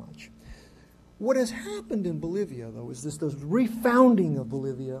that too much. What has happened in Bolivia, though, is this refounding of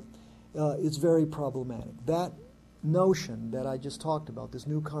Bolivia is very problematic. That notion that I just talked about, this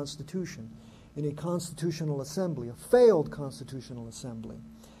new constitution in a constitutional assembly, a failed constitutional assembly,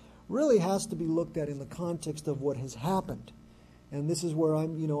 really has to be looked at in the context of what has happened. And this is where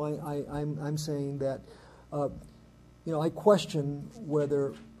I'm saying that I question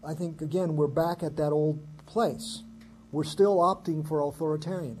whether, I think, again, we're back at that old place. We're still opting for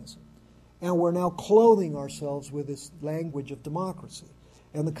authoritarianism. And we're now clothing ourselves with this language of democracy.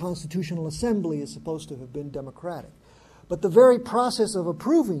 And the Constitutional Assembly is supposed to have been democratic. But the very process of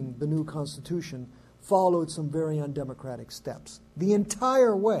approving the new Constitution followed some very undemocratic steps. The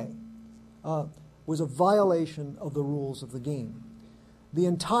entire way was a violation of the rules of the game. The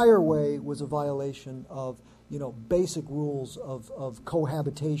entire way was a violation of basic rules of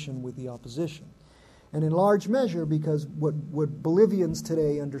cohabitation with the opposition. And in large measure, because what Bolivians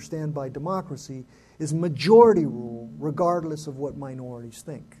today understand by democracy is majority rule, regardless of what minorities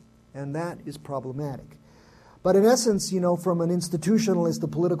think. And that is problematic. But in essence, from an institutionalist, a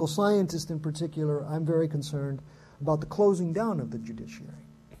political scientist in particular, I'm very concerned about the closing down of the judiciary.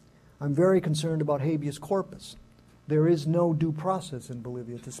 I'm very concerned about habeas corpus. There is no due process in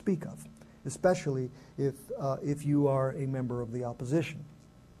Bolivia to speak of, especially if you are a member of the opposition.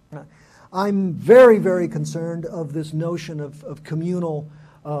 I'm very, very concerned of this notion of communal,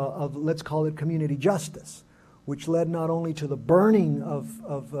 let's call it community justice, which led not only to the burning of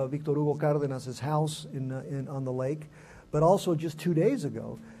Victor Hugo Cárdenas' house on the lake, but also just 2 days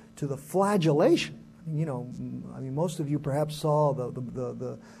ago to the flagellation. Most of you perhaps saw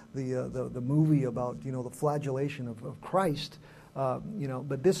the movie about the flagellation of Christ.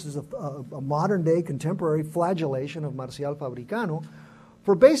 But this is a modern-day contemporary flagellation of Marcial Fabricano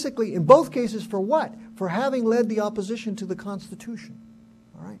for basically, in both cases, for what? For having led the opposition to the Constitution.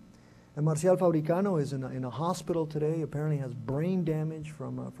 All right? And Marcial Fabricano is in a hospital today, apparently has brain damage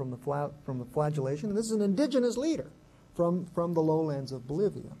from the flagellation. And this is an indigenous leader from the lowlands of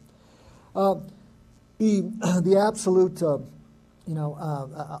Bolivia. The absolute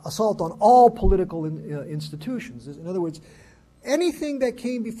assault on all political institutions. In other words, anything that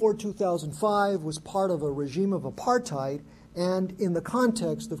came before 2005 was part of a regime of apartheid, and in the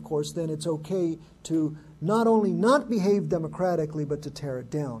context, of course, then it's okay to not only not behave democratically, but to tear it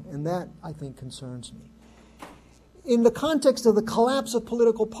down. And that, I think, concerns me. In the context of the collapse of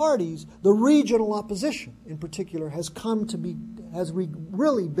political parties, the regional opposition, in particular, has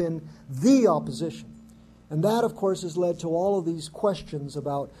really been the opposition. And that, of course, has led to all of these questions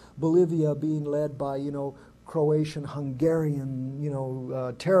about Bolivia being led by, Croatian,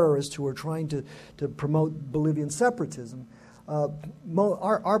 Hungarian, terrorists who are trying to promote Bolivian separatism.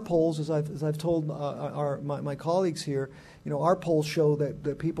 Our polls, as I've told my colleagues here, our polls show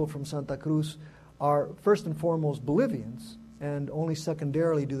that people from Santa Cruz are first and foremost Bolivians, and only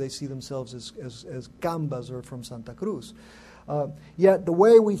secondarily do they see themselves as Gambas or from Santa Cruz. Yet the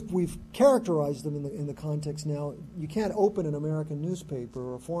way we've characterized them in the context now, you can't open an American newspaper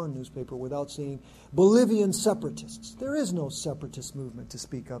or a foreign newspaper without seeing Bolivian separatists. There is no separatist movement to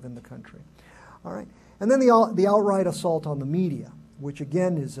speak of in the country. All right, and then the outright assault on the media, which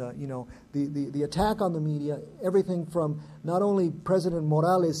again is the attack on the media, everything from not only President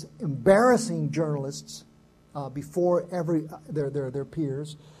Morales embarrassing journalists before their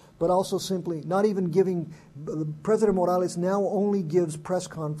peers, but also simply not even giving. President Morales now only gives press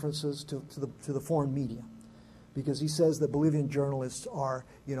conferences to the foreign media, because he says that Bolivian journalists are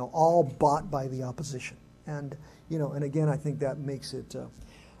all bought by the opposition, and again I think that makes it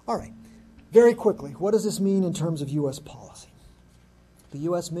all right. Very quickly, what does this mean in terms of U.S. policy? The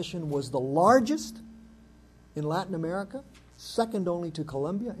U.S. mission was the largest in Latin America, second only to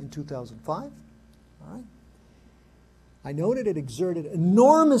Colombia in 2005. All right. I noted it exerted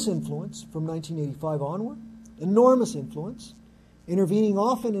enormous influence from 1985 onward, enormous influence, intervening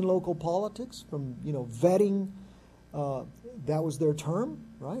often in local politics, from vetting. That was their term,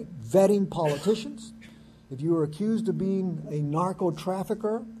 right? Vetting politicians. If you were accused of being a narco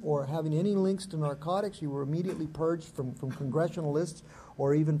trafficker or having any links to narcotics, you were immediately purged from congressional lists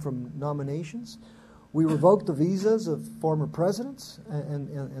or even from nominations. We revoked the visas of former presidents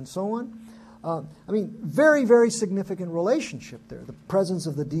and so on. Very, very significant relationship there. The presence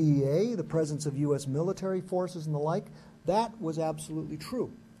of the DEA, the presence of U.S. military forces and the like, that was absolutely true.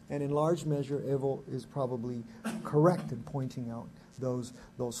 And in large measure, Evo is probably correct in pointing out those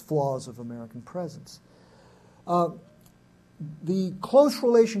flaws of American presence. The close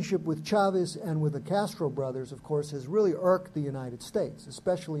relationship with Chavez and with the Castro brothers, of course, has really irked the United States,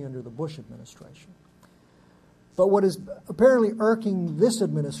 especially under the Bush administration. But what is apparently irking this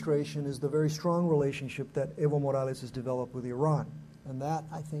administration is the very strong relationship that Evo Morales has developed with Iran. And that,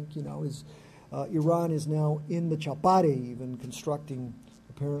 I think, is Iran is now in the Chapare, even constructing,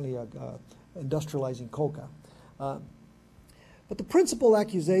 apparently, industrializing coca. But the principal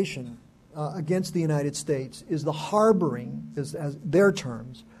accusation against the United States is the harboring, as their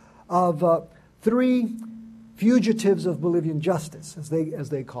terms, of three fugitives of Bolivian justice, as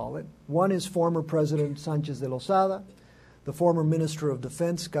they call it. One is former President Sanchez de Lozada, the former Minister of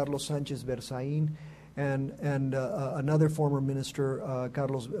Defense, Carlos Sanchez Berzaín, and another former minister,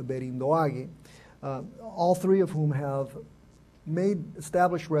 Carlos Berindoague, all three of whom have made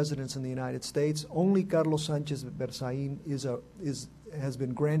established residence in the United States. Only Carlos Sanchez Berzaín has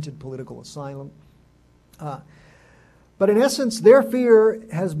been granted political asylum. But in essence, their fear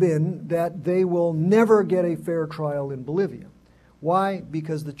has been that they will never get a fair trial in Bolivia. Why?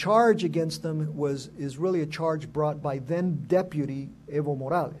 Because the charge against them is really a charge brought by then Deputy Evo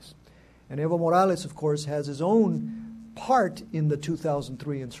Morales. And Evo Morales, of course, has his own part in the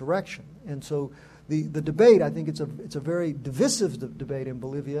 2003 insurrection. And so the debate, I think it's a very divisive debate in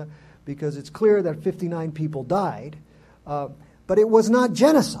Bolivia, because it's clear that 59 people died, but it was not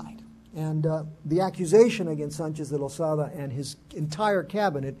genocide. And the accusation against Sanchez de Lozada and his entire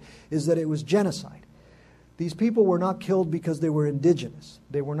cabinet is that it was genocide. These people were not killed because they were indigenous.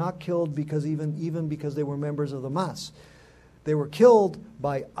 They were not killed because even because they were members of the MAS. They were killed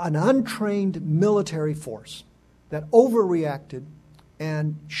by an untrained military force that overreacted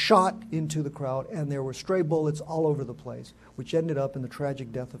and shot into the crowd, and there were stray bullets all over the place, which ended up in the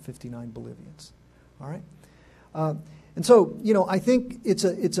tragic death of 59 Bolivians. All right? And so, I think it's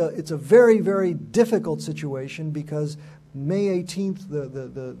a very, very difficult situation, because May 18th,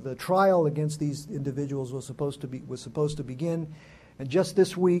 the trial against these individuals was supposed to begin, and just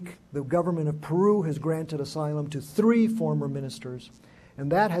this week, the government of Peru has granted asylum to 3 former ministers,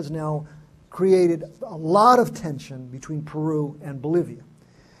 and that has now created a lot of tension between Peru and Bolivia.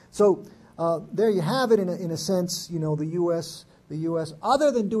 So there you have it. In a sense, the U.S.,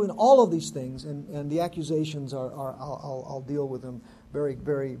 other than doing all of these things, and the accusations are I'll deal with them very,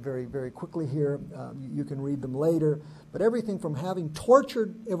 very, very, very quickly here. You can read them later. But everything from having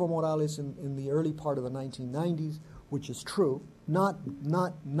tortured Evo Morales in the early part of the 1990s, which is true, not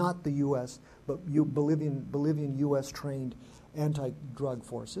the U.S., but Bolivian U.S.-trained anti-drug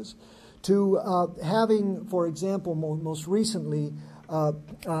forces, to having, for example, most recently,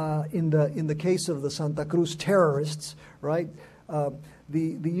 in the case of the Santa Cruz terrorists, right?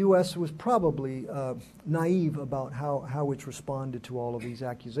 The U.S. was probably naive about how it's responded to all of these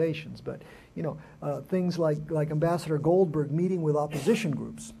accusations. But things like Ambassador Goldberg meeting with opposition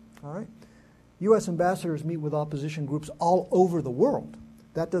groups. All right, U.S. ambassadors meet with opposition groups all over the world.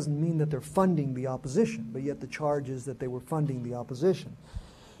 That doesn't mean that they're funding the opposition, but yet the charge is that they were funding the opposition.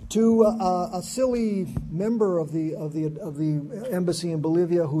 To a silly member of the embassy in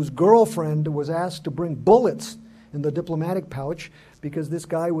Bolivia whose girlfriend was asked to bring bullets in the diplomatic pouch, because this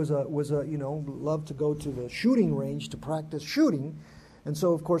guy was a loved to go to the shooting range to practice shooting. And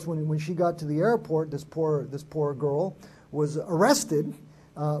so, of course, when she got to the airport, this poor girl was arrested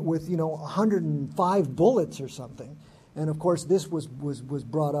with 105 bullets or something. And of course, this was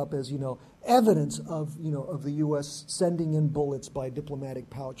brought up as evidence of the U.S. sending in bullets by diplomatic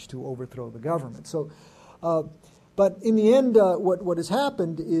pouch to overthrow the government. So, but in the end, what has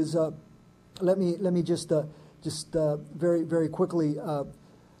happened is let me just very very quickly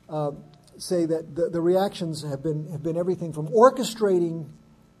say that the reactions have been everything from orchestrating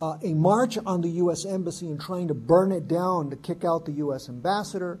a march on the U.S. Embassy and trying to burn it down to kick out the U.S.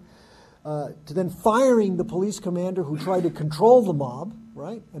 ambassador, to then firing the police commander who tried to control the mob,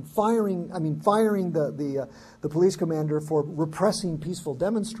 right? And firing the police commander for repressing peaceful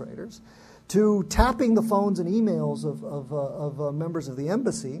demonstrators, to tapping the phones and emails of members of the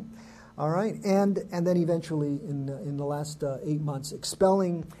embassy, all right, and then eventually in the last 8 months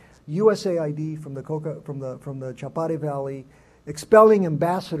expelling USAID from the Chapare Valley, expelling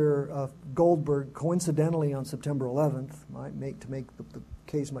Ambassador Goldberg coincidentally on September 11th, right, to make the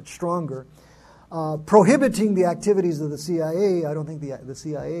case much stronger, prohibiting the activities of the CIA. I don't think the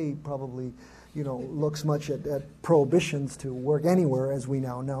CIA probably looks much at prohibitions to work anywhere, as we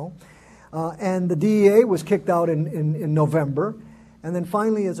now know. And the DEA was kicked out in November. And then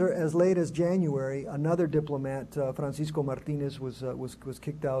finally, as late as January, another diplomat, Francisco Martinez, was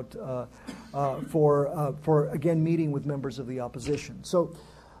kicked out for again meeting with members of the opposition. So,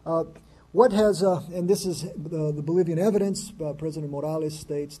 what has and this is the Bolivian evidence. President Morales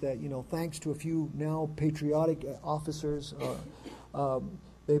states that thanks to a few now patriotic officers,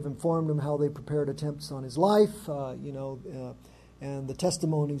 they've informed him how they prepared attempts on his life. And the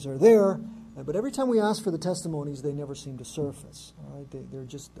testimonies are there. But every time we ask for the testimonies, they never seem to surface. All right? They're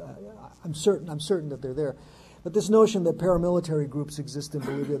just. I'm certain that they're there. But this notion that paramilitary groups exist in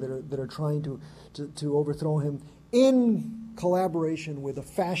Bolivia that are trying to overthrow him in collaboration with a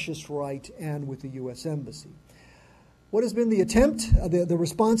fascist right and with the U.S. Embassy. What has been the attempt? The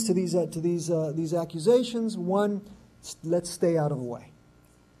response to these accusations? One, let's stay out of the way.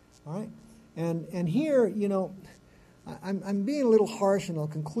 All right. And here, I'm being a little harsh, and I'll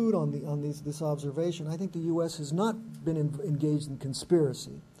conclude on this observation. I think the U.S. has not been engaged in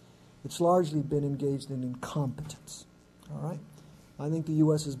conspiracy. It's largely been engaged in incompetence. All right? I think the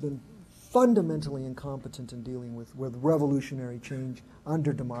U.S. has been fundamentally incompetent in dealing with revolutionary change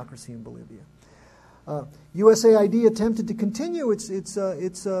under democracy in Bolivia. USAID attempted to continue its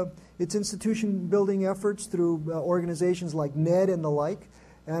institution-building efforts through organizations like NED and the like.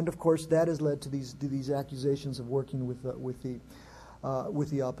 And of course, that has led to these accusations of working with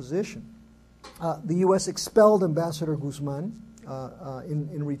the opposition. The U.S. expelled Ambassador Guzman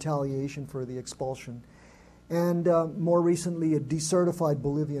in retaliation for the expulsion, and more recently, it decertified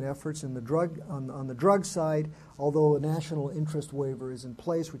Bolivian efforts in the on the drug side. Although a national interest waiver is in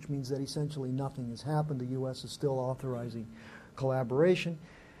place, which means that essentially nothing has happened, the U.S. is still authorizing collaboration.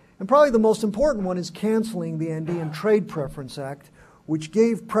 And probably the most important one is canceling the Andean Trade Preference Act, which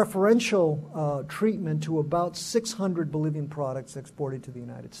gave preferential treatment to about 600 Bolivian products exported to the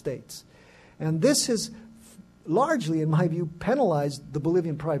United States. And this has largely, in my view, penalized the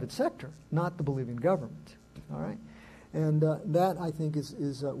Bolivian private sector, not the Bolivian government. All right? And that, I think,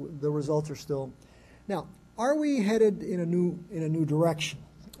 is the results are still... Now, are we headed in a new direction?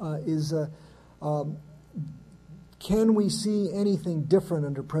 Can we see anything different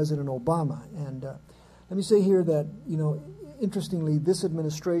under President Obama? And let me say here that, interestingly, this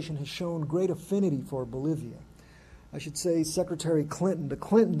administration has shown great affinity for Bolivia. I should say Secretary Clinton, the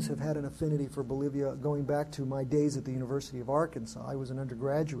Clintons have had an affinity for Bolivia going back to my days at the University of Arkansas. I was an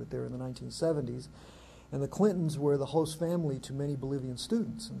undergraduate there in the 1970s, and the Clintons were the host family to many Bolivian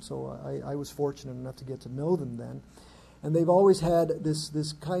students, and so I was fortunate enough to get to know them then. And they've always had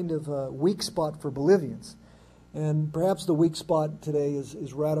this kind of weak spot for Bolivians. And perhaps the weak spot today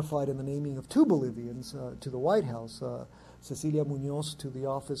is ratified in the naming of two Bolivians to the White House, Cecilia Munoz to the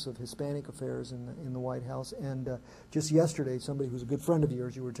Office of Hispanic Affairs in the White House, and just yesterday, somebody who's a good friend of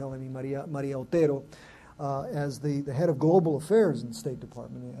yours, you were telling me, Maria Otero, as the head of Global Affairs in the State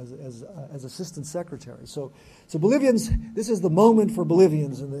Department, as Assistant Secretary. So Bolivians, this is the moment for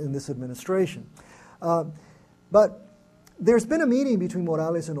Bolivians in this administration. But there's been a meeting between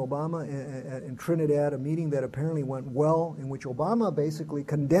Morales and Obama in Trinidad, a meeting that apparently went well, in which Obama basically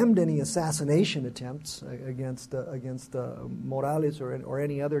condemned any assassination attempts against Morales or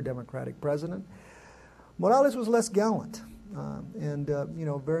any other Democratic president. Morales was less gallant, and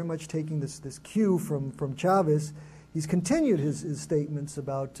very much taking this cue from Chavez. He's continued his statements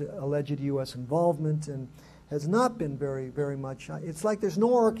about alleged U.S. involvement and has not been very much. It's like there's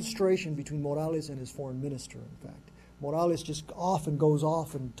no orchestration between Morales and his foreign minister, in fact. Morales just often goes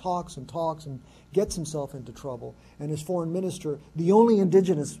off and talks and gets himself into trouble. And his foreign minister, the only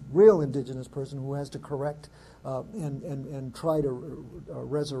real indigenous person who has to correct and try to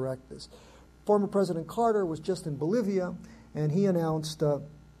resurrect this. Former President Carter was just in Bolivia, and he announced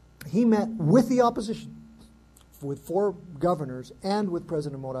he met with the opposition, with 4 governors and with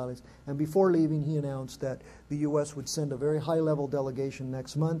President Morales. And before leaving, he announced that the U.S. would send a very high-level delegation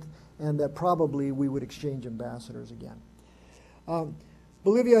next month, and that probably we would exchange ambassadors again.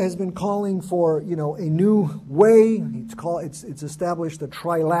 Bolivia has been calling for, a new way. It's established a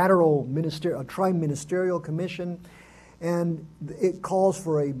tri-ministerial commission, and it calls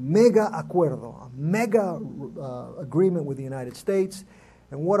for a mega acuerdo, a mega agreement with the United States.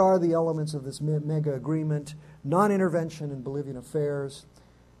 And what are the elements of this mega agreement? Non-intervention in Bolivian affairs,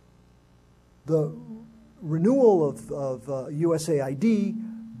 the renewal of USAID,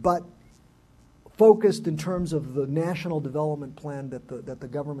 but focused in terms of the national development plan that the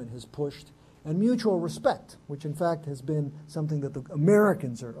government has pushed, and mutual respect, which in fact has been something that the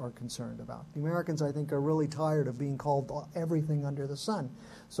Americans are concerned about. The Americans, I think, are really tired of being called everything under the sun.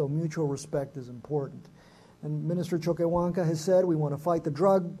 So mutual respect is important. And Minister Choquehuanca has said we want to fight the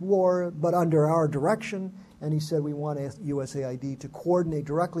drug war, but under our direction. And he said we want USAID to coordinate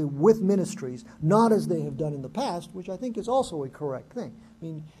directly with ministries, not as they have done in the past, which I think is also a correct thing. I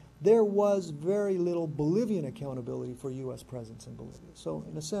mean, there was very little Bolivian accountability for U.S. presence in Bolivia. So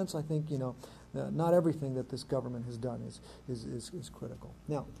in a sense, I think, not everything that this government has done is critical.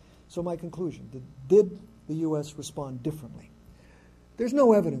 Now, so my conclusion, did the U.S. respond differently? There's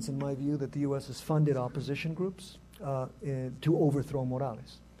no evidence, in my view, that the U.S. has funded opposition groups to overthrow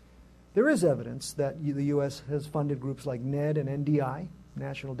Morales. There is evidence that the U.S. has funded groups like NED and NDI,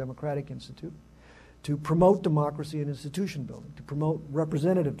 National Democratic Institute, to promote democracy and institution building, to promote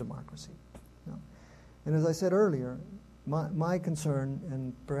representative democracy. And as I said earlier, my concern,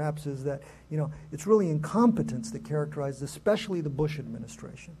 and perhaps, is that it's really incompetence that characterized especially the Bush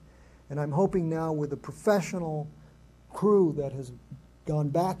administration. And I'm hoping now, with the professional crew that has gone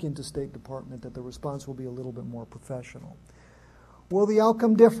back into State Department, that the response will be a little bit more professional. Will the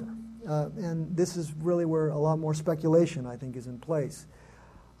outcome differ? And this is really where a lot more speculation, I think, is in place.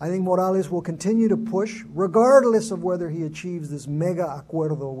 I think Morales will continue to push, regardless of whether he achieves this mega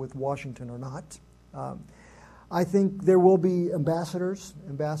acuerdo with Washington or not. I think there will be ambassadors.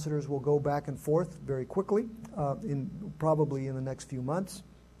 Ambassadors will go back and forth very quickly, probably in the next few months.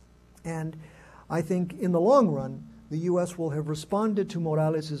 And I think in the long run, the U.S. will have responded to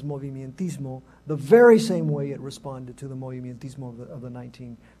Morales' movimentismo the very same way it responded to the movimentismo of the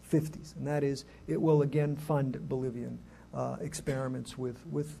 1950s. And that is, it will again fund Bolivian experiments with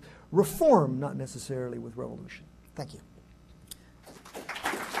reform, not necessarily with revolution. Thank you.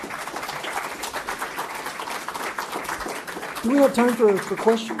 Do we have time for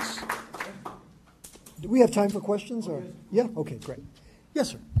questions? Do we have time for questions? Or yeah? Okay, great. Yes,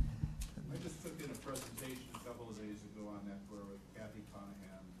 sir. I just took in a presentation a couple of days ago on that with Kathy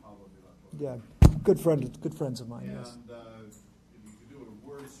Conahan, Pablo Villator. Yeah, good friends of mine. And yes. If you could do a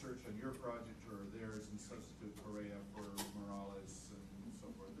word search on your project or theirs and substitute Correa for Morales and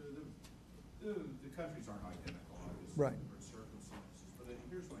so forth, the countries aren't identical, obviously, Right. in different circumstances. But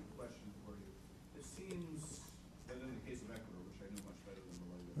here's my question for you. It seems that in the case of Ecuador, which I know much better than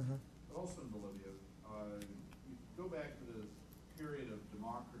Bolivia, but also in Bolivia, you go back to the period of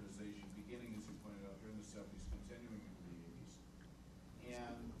democratization, beginning, as you pointed out, during the 70s, continuing into the 80s.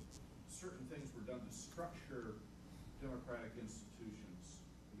 And certain things were done to structure democratic institutions.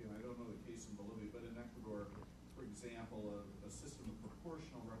 Again, I don't know the case in Bolivia, but in Ecuador, for example, a system of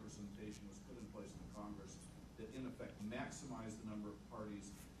proportional representation was put in place in the Congress that in effect maximized the number of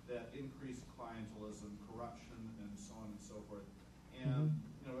parties, that increased clientelism, corruption, and so on and so forth. And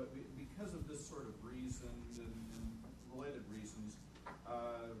because of this sort of reason and related reasons,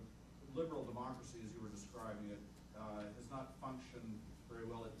 liberal democracy, as you were describing it, has not functioned very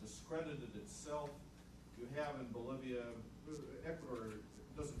well. It discredited itself. You have in Bolivia, Ecuador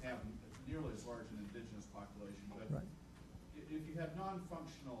doesn't have nearly as large an indigenous population, but Right. if you had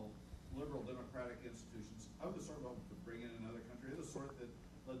non-functional liberal democratic institutions of the sort of to bring in another country, the sort that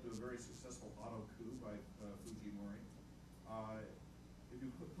led to a very successful auto coup by Fujimori. If you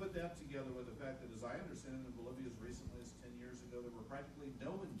put that together with the fact that, as I understand it, in Bolivia as recently as 10 years ago, there were practically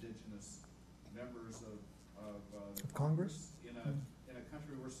no indigenous members of Congress in a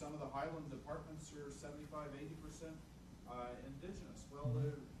country where some of the highland departments are 75–80% indigenous. Well,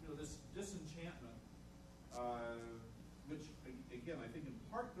 this disenchantment, which again, I think in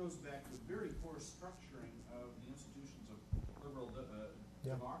part goes back to the very poor structuring of the institutions of liberal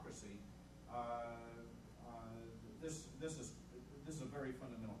democracy. This is a very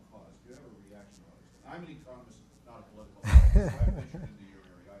fundamental cause. Do you have a reaction on this? I'm an economist, not a political scientist, so I ventured into your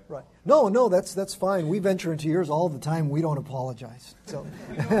area. Right. No, that's fine. We venture into yours all the time. We don't apologize. So,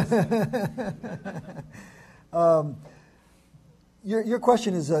 your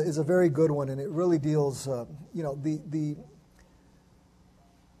question is a very good one, and it really deals. The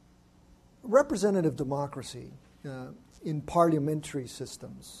representative democracy in parliamentary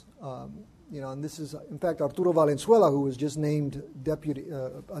systems. And this is, in fact, Arturo Valenzuela, who was just named Deputy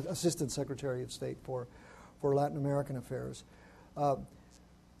Assistant Secretary of State for Latin American Affairs,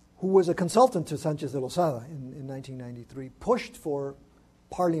 who was a consultant to Sanchez de Lozada in 1993, pushed for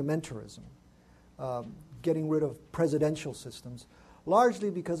parliamentarism, getting rid of presidential systems,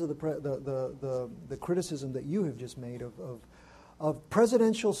 largely because of the criticism that you have just made of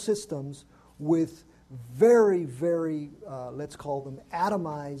presidential systems with very, very, let's call them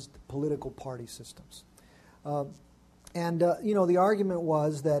atomized political party systems. The argument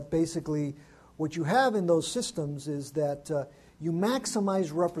was that basically what you have in those systems is that you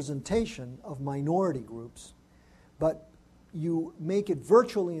maximize representation of minority groups, but you make it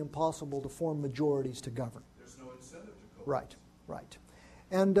virtually impossible to form majorities to govern. There's no incentive to coexist. Right.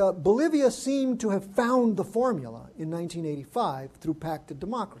 And Bolivia seemed to have found the formula in 1985 through Pact of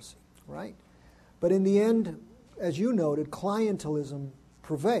Democracy, right? But in the end, as you noted, clientelism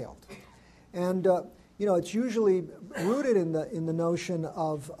prevailed. And it's usually rooted in the notion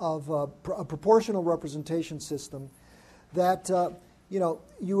of a proportional representation system that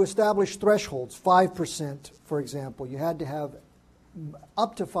you establish thresholds, 5%, for example. You had to have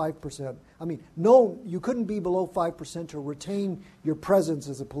up to 5%. I mean, no, you couldn't be below 5% to retain your presence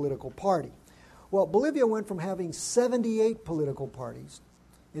as a political party. Well, Bolivia went from having 78 political parties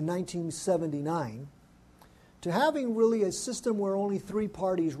in 1979 to having really a system where only 3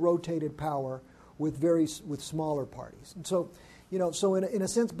 parties rotated power with smaller parties. And so, in a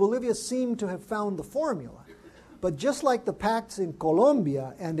sense, Bolivia seemed to have found the formula. But just like the pacts in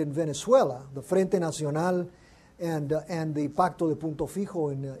Colombia and in Venezuela, the Frente Nacional and the Pacto de Punto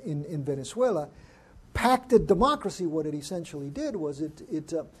Fijo in Venezuela, pacted democracy, what it essentially did was it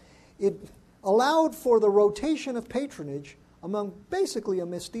allowed for the rotation of patronage among basically a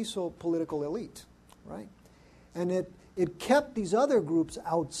mestizo political elite, right? And it kept these other groups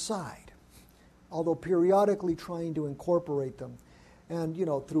outside, although periodically trying to incorporate them, and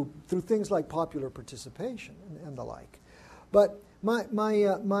through things like popular participation and the like. But my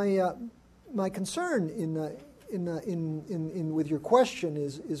concern in with your question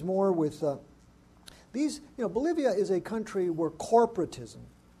is more with these. Bolivia is a country where corporatism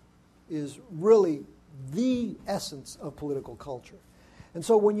is really the essence of political culture. And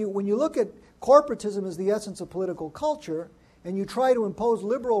so when you look at corporatism as the essence of political culture, and you try to impose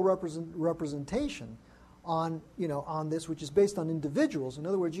liberal representation on this, which is based on individuals. In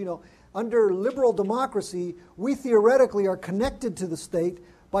other words, under liberal democracy, we theoretically are connected to the state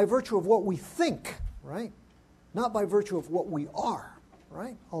by virtue of what we think, right? Not by virtue of what we are,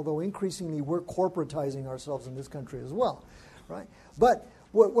 right? Although increasingly we're corporatizing ourselves in this country as well, right? But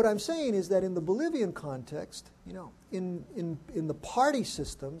what I'm saying is that in the Bolivian context, in the party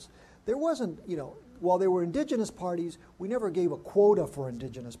systems, there wasn't, while there were indigenous parties, we never gave a quota for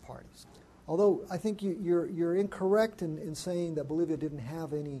indigenous parties. Although I think you're incorrect in saying that Bolivia didn't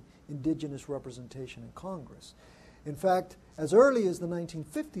have any indigenous representation in Congress. In fact, as early as the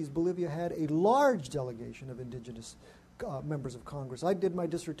 1950s, Bolivia had a large delegation of indigenous members of Congress. I did my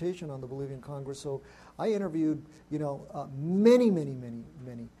dissertation on the Bolivian Congress, so I interviewed, many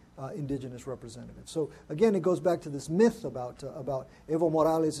indigenous representatives. So again, it goes back to this myth about Evo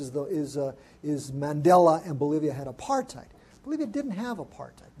Morales is Mandela and Bolivia had apartheid. Bolivia didn't have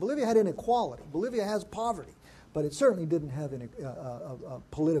apartheid. Bolivia had inequality. Bolivia has poverty, but it certainly didn't have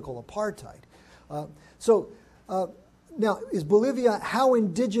political apartheid. Now, is Bolivia, how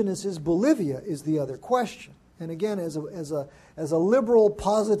indigenous is Bolivia is the other question. And again, as a liberal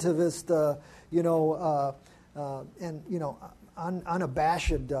positivist,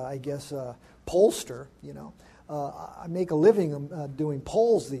 unabashed, I guess, pollster, I make a living doing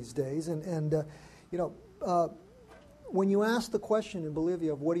polls these days, when you ask the question in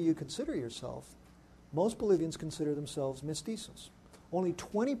Bolivia of what do you consider yourself, most Bolivians consider themselves mestizos. Only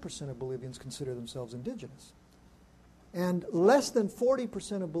 20% of Bolivians consider themselves indigenous. And less than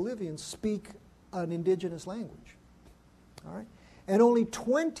 40% of Bolivians speak an indigenous language. All right? And only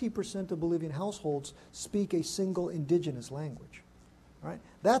 20% of Bolivian households speak a single indigenous language. Right?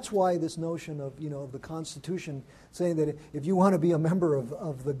 That's why this notion of, the Constitution saying that if you want to be a member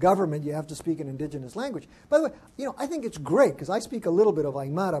of the government, you have to speak an indigenous language. By the way, I think it's great because I speak a little bit of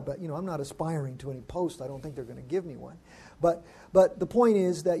Aymara, but, I'm not aspiring to any post. I don't think they're going to give me one. But the point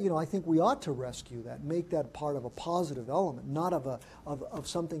is that, I think we ought to rescue that, make that part of a positive element, not of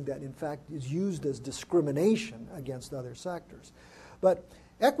something that, in fact, is used as discrimination against other sectors. But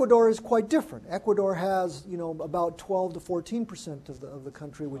Ecuador is quite different. Ecuador has, about 12 to 14% of the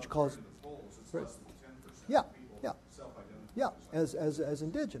country, which calls it's less than 10% yeah, of people yeah, self-identify as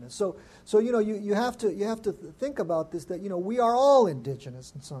indigenous. So you have to think about this, that we are all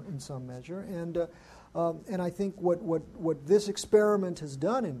indigenous in some measure, and I think what this experiment has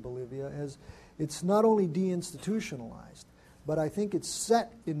done in Bolivia is it's not only deinstitutionalized, but I think it's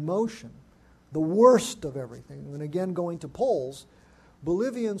set in motion the worst of everything. And again, going to polls,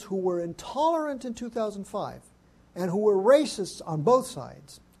 Bolivians who were intolerant in 2005 and who were racists on both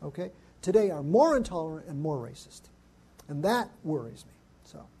sides, okay, today are more intolerant and more racist. And that worries me.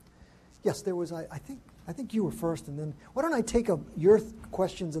 So, yes, there was, I think you were first, and then why don't I take your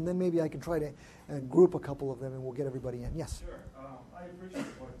questions, and then maybe I can try to group a couple of them, and we'll get everybody in. Yes? Sure. I appreciate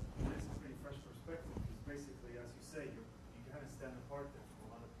what is a pretty fresh perspective, because basically, as you say, you kind of stand apart there from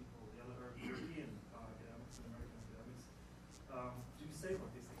a lot of people, the other European academics and American academics. Do you say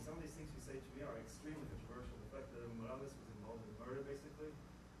about these things? Some of these things you say to me are extremely controversial. The fact that Morales was involved in murder, basically,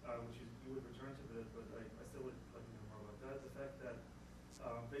 which you would return to, but I still would like to know more about that. The fact that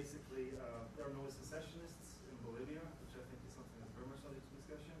basically there are no secessionists in Bolivia, which I think is something that's very much subject to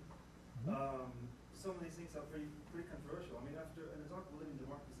discussion. Some of these things are pretty controversial. I mean, after an talk of living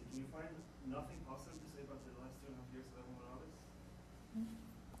democracy, can you find nothing positive to say about the last 2.5 years of Evo Morales?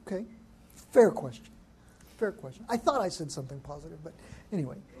 Okay. Fair question. I thought I said something positive, but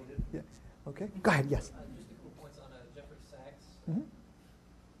anyway. Yeah. Okay. Go ahead. Yes. Just a couple points on Jeffrey Sachs. Mm-hmm.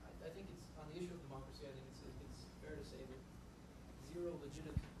 I think it's on the issue of democracy. I think it's fair to say that zero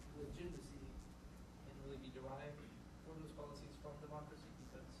legitimacy can really be derived for those policies from democracy,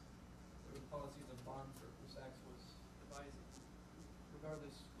 because there were policies of bonds who Sachs was advising.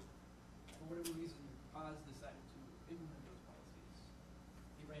 Regardless, for whatever reason, Paz decided to implement those policies.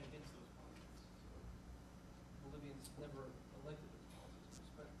 He ran against those policies. So Bolivians never elected those policies,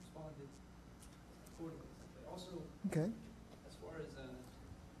 but responded accordingly. Also, Okay. as far as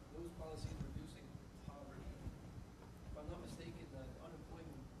those policies reducing poverty, if I'm not mistaken,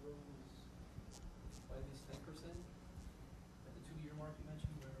 unemployment rose by at least 10% at the 2-year mark you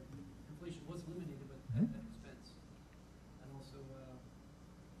mentioned, where inflation was eliminated, but at that expense. And also,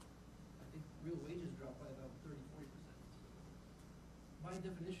 I think real wages dropped by about 30-40%. By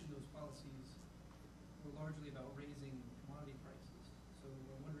definition, those policies were largely about raising commodity prices. So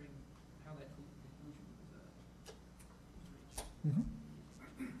I'm wondering how that conclusion was reached. Mm-hmm.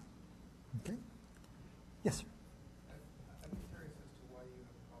 Okay. Yes, sir. I'm curious as to why you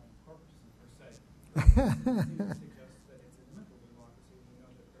have a problem with corporatism per se. It suggests that it's a mental democracy. We know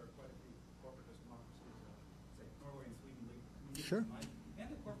that there are quite a few corporatist democracies, say Norway and Sweden. Sure. And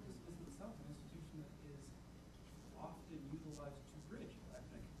the corporatism is itself an institution that is often utilized to bridge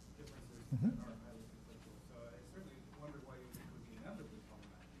ethnic differences that are highly conflictual. So I certainly wonder why you think it would be inevitably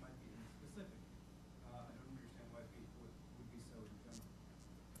problematic. It might be specific. I don't understand why people would be so in general.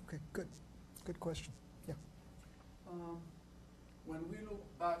 Okay, good. Good question. Yeah. When we look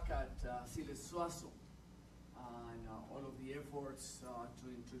back at Siles Suazo and all of the efforts to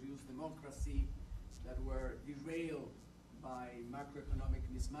introduce democracy that were derailed by macroeconomic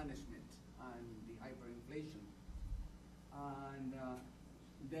mismanagement and the hyperinflation, and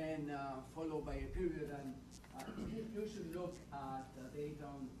then followed by a period, and you should look at data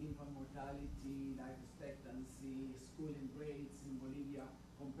on infant mortality, life expectancy, schooling rates in Bolivia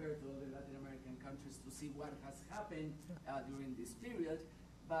compared to other Latin American countries to see what has happened during this period.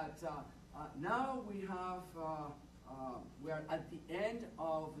 But now we have, we are at the end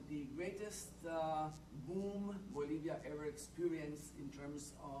of the greatest boom Bolivia ever experienced in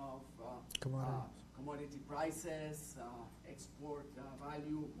terms of commodity prices, export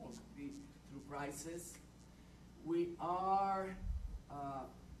value through prices. We are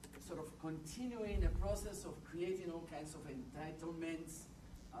sort of continuing a process of creating all kinds of entitlements,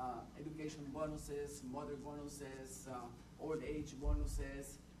 education bonuses, mother bonuses, old age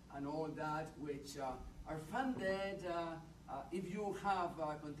bonuses, and all that, which are funded if you have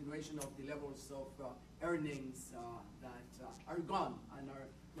a continuation of the levels of earnings that are gone and are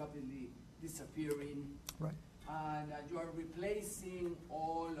rapidly disappearing. Right. And you are replacing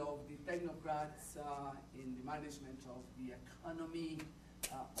all of the technocrats in the management of the economy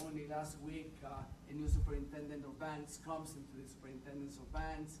only last week, a new superintendent of banks comes into the superintendents of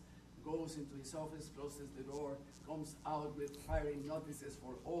banks, goes into his office, closes the door, comes out with firing notices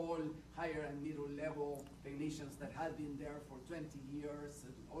for all higher and middle level technicians that had been there for 20 years,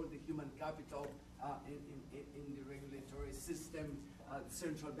 and all the human capital in the regulatory system, the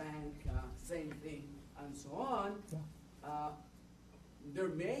central bank, same thing, and so on. Yeah. There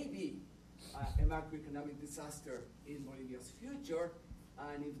may be a macroeconomic disaster in Bolivia's future,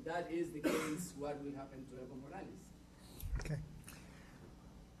 and if that is the case, what will happen to Evo Morales? Okay.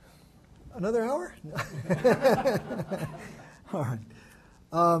 Another hour? All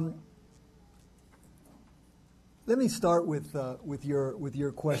right. Let me start with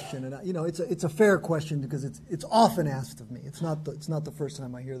your question, and it's a fair question because it's often asked of me. It's not the first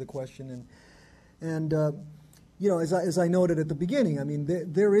time I hear the question, and as I noted at the beginning, I mean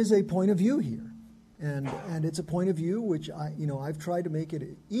there is a point of view here, and it's a point of view which I've tried to make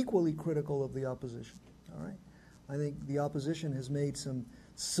it equally critical of the opposition. All right, I think the opposition has made some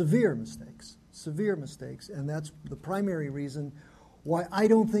severe mistakes, and that's the primary reason why I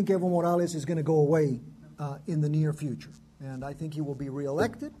don't think Evo Morales is going to go away in the near future. And I think he will be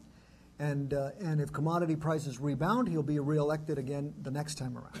reelected, and if commodity prices rebound, he'll be reelected again the next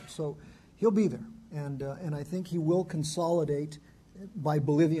time around. So he'll be there, and I think he will consolidate, by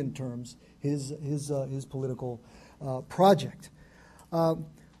Bolivian terms, his political project.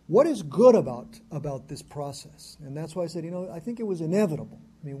 What is good about this process? And that's why I said, I think it was inevitable.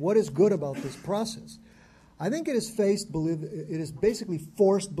 I mean, what is good about this process? I think it has basically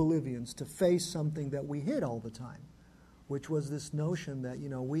forced Bolivians to face something that we hid all the time, which was this notion that,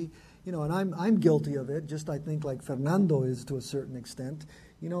 and I'm guilty of it, just I think like Fernando is to a certain extent,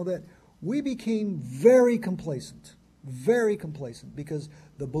 that we became very complacent because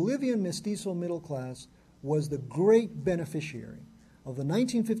the Bolivian mestizo middle class was the great beneficiary of the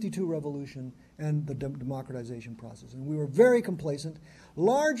 1952 revolution and the democratization process. And we were very complacent,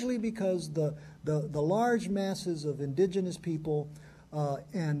 largely because the large masses of indigenous people,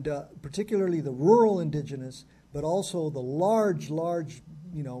 and particularly the rural indigenous, but also the large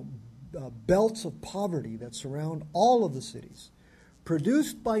belts of poverty that surround all of the cities,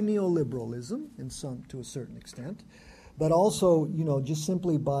 produced by neoliberalism to a certain extent, but also, just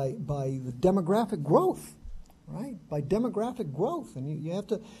simply by the demographic growth. Right, by demographic growth, and you have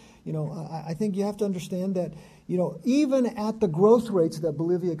to, I think you have to understand that, even at the growth rates that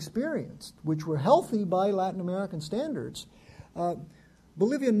Bolivia experienced, which were healthy by Latin American standards,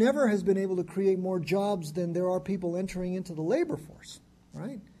 Bolivia never has been able to create more jobs than there are people entering into the labor force,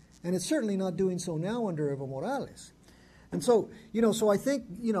 right? And it's certainly not doing so now under Evo Morales. And so, so I think,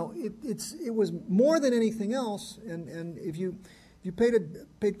 it was more than anything else, and if you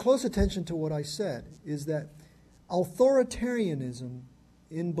paid close attention to what I said, is that authoritarianism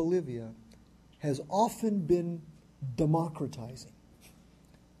in Bolivia has often been democratizing.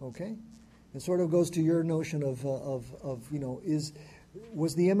 Okay, it sort of goes to your notion of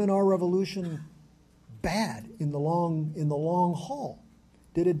was the MNR revolution bad in the long haul?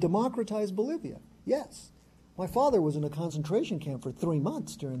 Did it democratize Bolivia? Yes. My father was in a concentration camp for 3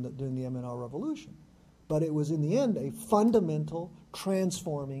 months during the MNR revolution, but it was in the end a fundamental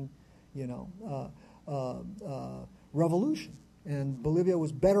transforming, revolution, and Bolivia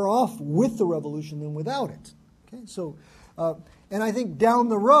was better off with the revolution than without it. Okay, so, and I think down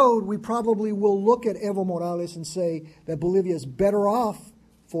the road we probably will look at Evo Morales and say that Bolivia is better off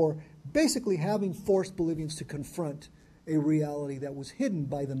for basically having forced Bolivians to confront a reality that was hidden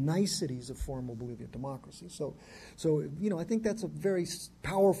by the niceties of formal Bolivian democracy. So I think that's a very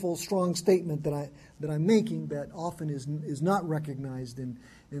powerful, strong statement that I'm making that often is not recognized in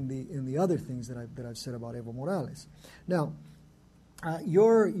the other things that I've said about Evo Morales. Now,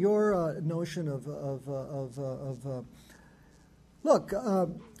 your notion look,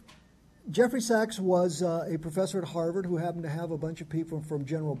 Jeffrey Sachs was a professor at Harvard who happened to have a bunch of people from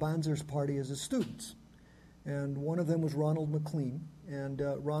General Banzer's party as his students. And one of them was Ronald McLean. And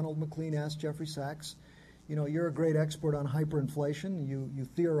Ronald McLean asked Jeffrey Sachs, you're a great expert on hyperinflation. You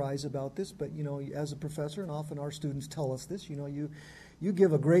theorize about this, but, as a professor, and often our students tell us this, you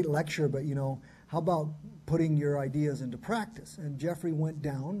give a great lecture, but, how about putting your ideas into practice? And Jeffrey went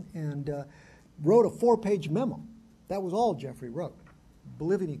down and wrote a 4-page memo. That was all Jeffrey wrote.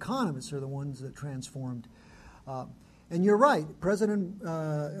 Bolivian economists are the ones that transformed. And you're right, President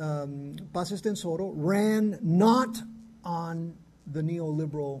Paz Estenssoro ran not on the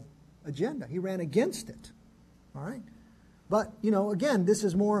neoliberal agenda. He ran against it, all right? But, again, this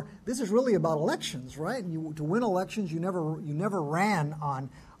is really about elections, right? To win elections, you never ran on,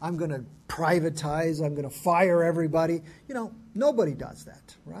 I'm going to privatize, I'm going to fire everybody. Nobody does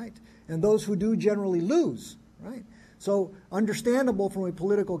that, right? And those who do generally lose, right? So understandable from a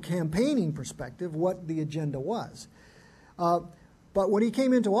political campaigning perspective what the agenda was. But when he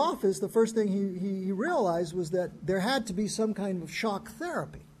came into office, the first thing he realized was that there had to be some kind of shock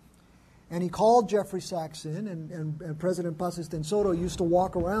therapy. And he called Jeffrey Sachs in, and President Paz Estenssoro used to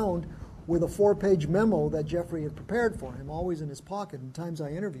walk around with a 4-page memo that Jeffrey had prepared for him, always in his pocket. And times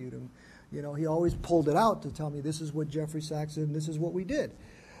I interviewed him, he always pulled it out to tell me, this is what Jeffrey Sachs did and this is what we did.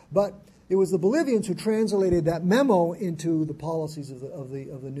 But it was the Bolivians who translated that memo into the policies of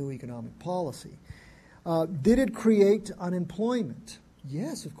the new economic policy. Did it create unemployment?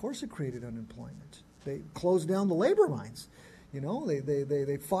 Yes, of course it created unemployment. They closed down the labor mines.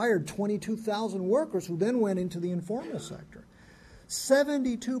 They fired 22,000 workers who then went into the informal sector.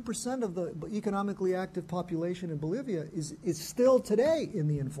 72% of the economically active population in Bolivia is still today in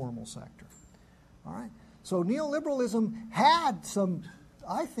the informal sector. All right. So neoliberalism had some,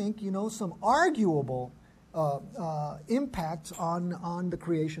 I think, some arguable impacts on the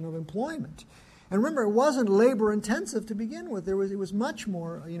creation of employment. And remember, it wasn't labor intensive to begin with. It was much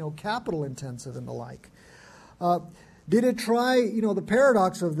more, capital intensive and the like. Did it try, the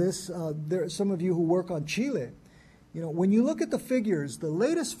paradox of this, there are some of you who work on Chile, when you look at the figures, the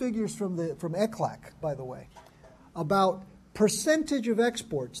latest figures from ECLAC, by the way, about percentage of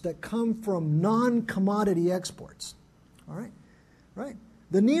exports that come from non-commodity exports, all right, right?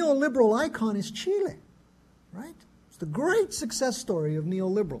 The neoliberal icon is Chile, right? It's the great success story of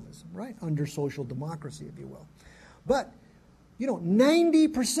neoliberalism, right? Under social democracy, if you will. But,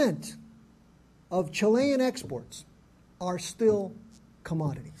 90% of Chilean exports are still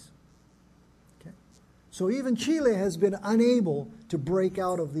commodities. Okay? So even Chile has been unable to break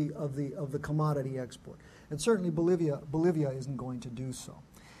out of the commodity export. And certainly Bolivia isn't going to do so.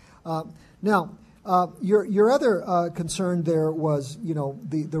 Now, your other concern there was,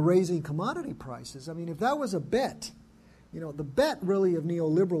 the raising commodity prices. I mean, if that was a bet, the bet really of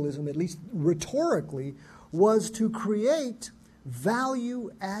neoliberalism, at least rhetorically, was to create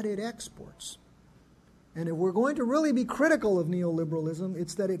value-added exports. And if we're going to really be critical of neoliberalism,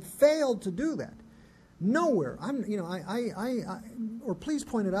 it's that it failed to do that. Nowhere, or please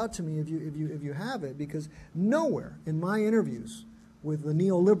point it out to me if you have it, because nowhere in my interviews with the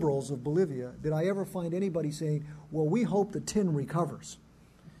neoliberals of Bolivia did I ever find anybody saying, well, we hope the tin recovers.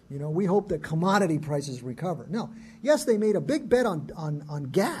 We hope that commodity prices recover. No. Yes, they made a big bet on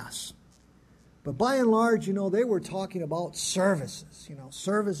gas. But by and large, they were talking about services,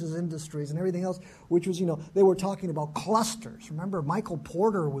 services industries and everything else, which was, they were talking about clusters. Remember, Michael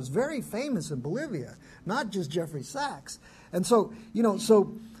Porter was very famous in Bolivia, not just Jeffrey Sachs. And so,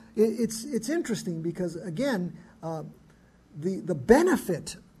 it's interesting because, again, the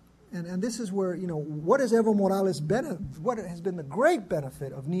benefit, and this is where, what has Evo Morales what has been the great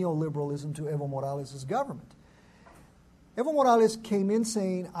benefit of neoliberalism to Evo Morales' government? Evo Morales came in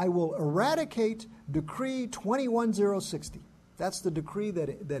saying, I will eradicate Decree 21060. That's the decree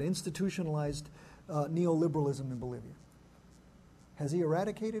that institutionalized neoliberalism in Bolivia. Has he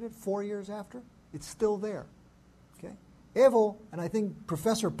eradicated it 4 years after? It's still there. Okay? Evo, and I think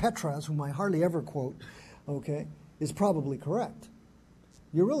Professor Petras, whom I hardly ever quote, okay, is probably correct.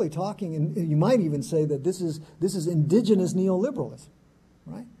 You're really talking, and you might even say that this is indigenous neoliberalism,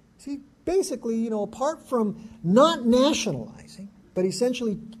 right? See, basically, apart from not nationalizing, but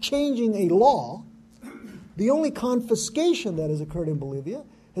essentially changing a law, the only confiscation that has occurred in Bolivia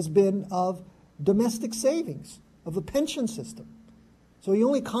has been of domestic savings, of the pension system. So he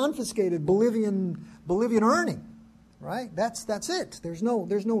only confiscated Bolivian earning, right? That's it. There's no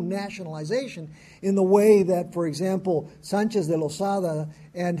nationalization in the way that, for example, Sanchez de Lozada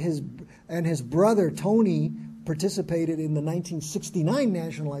and his brother Tony participated in the 1969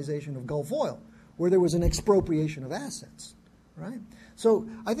 nationalization of Gulf Oil, where there was an expropriation of assets, right? So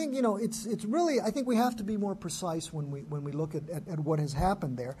I think it's really, I think we have to be more precise when we look at what has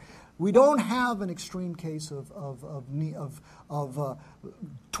happened there. We don't have an extreme case of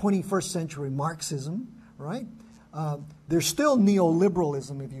 21st century Marxism, right? There's still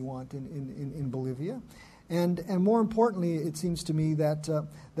neoliberalism, if you want, in Bolivia. And more importantly, it seems to me that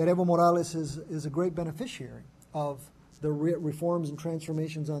Evo Morales is a great beneficiary of the reforms and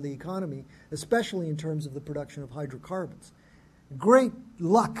transformations on the economy, especially in terms of the production of hydrocarbons. Great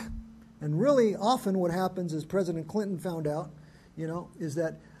luck. And really often what happens, as President Clinton found out, is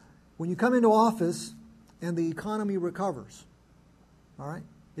that when you come into office and the economy recovers, all right,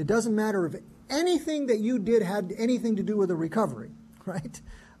 it doesn't matter if anything that you did had anything to do with the recovery, right?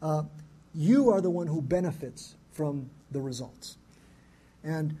 You are the one who benefits from the results.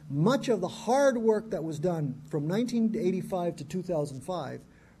 And much of the hard work that was done from 1985 to 2005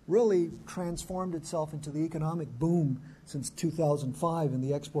 really transformed itself into the economic boom since 2005 in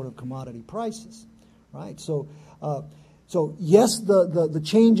the export of commodity prices, right? So yes, the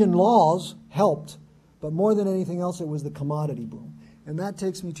change in laws helped, but more than anything else, it was the commodity boom. And that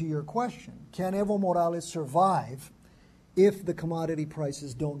takes me to your question. Can Evo Morales survive if the commodity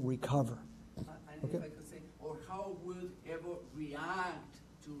prices don't recover? And Okay. if I could say, or how would Evo react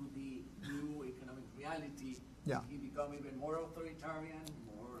to the new economic reality? Yeah. Would he become even more authoritarian,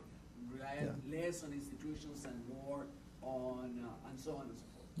 more less on institutions and more on and so on and so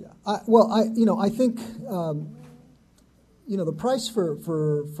forth? Yeah. I think the price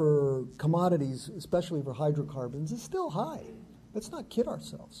for commodities, especially for hydrocarbons, is still high. Let's not kid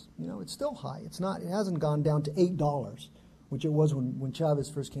ourselves. It's still high. It hasn't gone down to $8, which it was when Chavez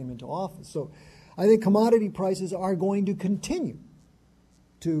first came into office. So I think commodity prices are going to continue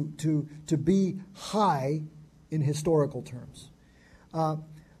to be high in historical terms.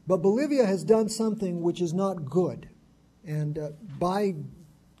 But Bolivia has done something which is not good. And by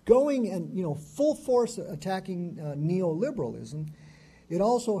going and full force attacking neoliberalism, it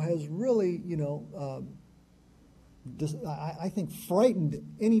also has really I think frightened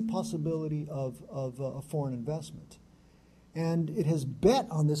any possibility of a foreign investment. And it has bet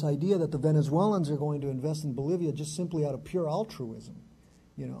on this idea that the Venezuelans are going to invest in Bolivia just simply out of pure altruism.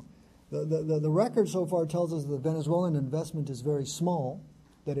 The record so far tells us that the Venezuelan investment is very small,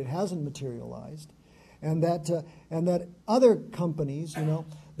 that it hasn't materialized, and that other companies,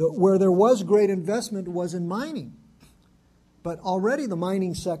 where there was great investment was in mining. But already the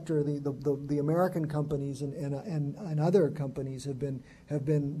mining sector, the American companies and other companies have been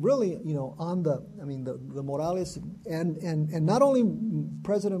really on the Morales and not only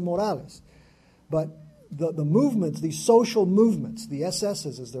President Morales, but the movements, these social movements, the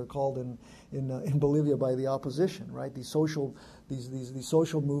SSs as they're called in Bolivia by the opposition, right? These social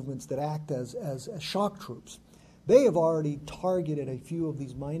movements that act as shock troops. They have already targeted a few of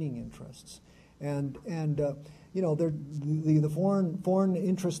these mining interests, and the foreign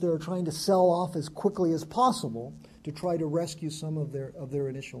interests they're trying to sell off as quickly as possible to try to rescue some of their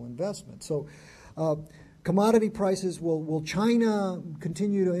initial investment. So, commodity prices will China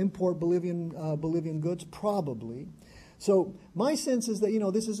continue to import Bolivian goods? Probably. So my sense is that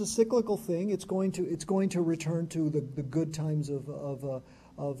this is a cyclical thing. It's going to return to the good times of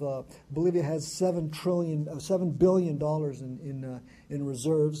Bolivia has $7 billion in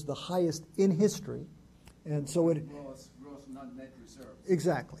reserves, the highest in history. And so gross, not net reserves.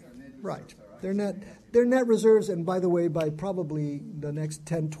 Exactly. Net reserves, Right. right. They're net reserves, and by the way, by probably the next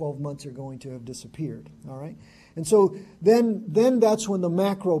 10, 12 months are going to have disappeared. All right? And so then that's when the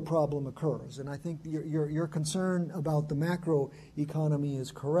macro problem occurs. And I think your concern about the macro economy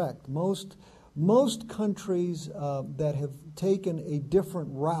is correct. Most countries that have taken a different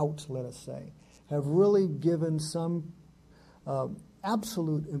route, let us say, have really given some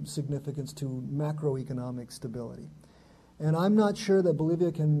absolute significance to macroeconomic stability. And I'm not sure that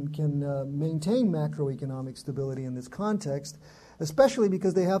Bolivia can maintain macroeconomic stability in this context, especially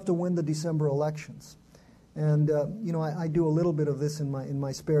because they have to win the December elections. And I do a little bit of this in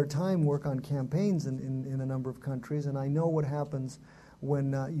my spare time, work on campaigns in a number of countries, and I know what happens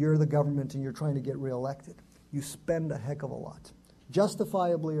when you're the government and you're trying to get reelected. You spend a heck of a lot,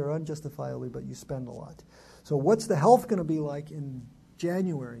 justifiably or unjustifiably, but you spend a lot. So what's the health going to be like in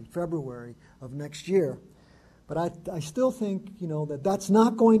January, February of next year? But I still think, that's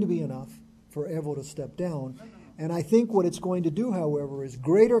not going to be enough for Evo to step down. And I think what it's going to do, however, is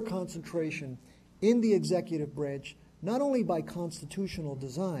greater concentration in the executive branch, not only by constitutional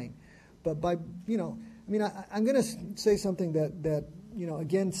design, but by, I'm going to say something that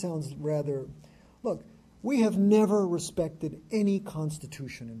again sounds rather, look, we have never respected any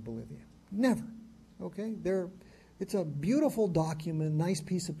constitution in Bolivia. Never. Okay? It's a beautiful document, nice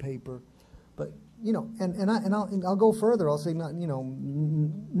piece of paper, but I'll go further. I'll say,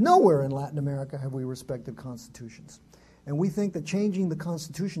 nowhere in Latin America have we respected constitutions, and we think that changing the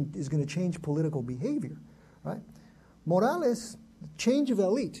constitution is going to change political behavior, right? Morales, change of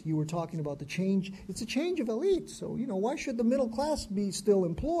elite. You were talking about the change. It's a change of elite. So why should the middle class be still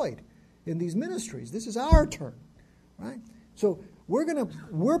employed in these ministries? This is our turn, right? So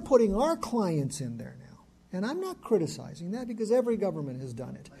we're putting our clients in there now, and I'm not criticizing that because every government has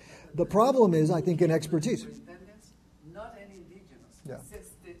done it. The problem is, I think, in expertise. Not any indigenous. Yeah.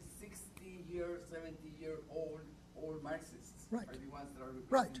 60-year, 70-year-old old Marxists Right. are the ones that are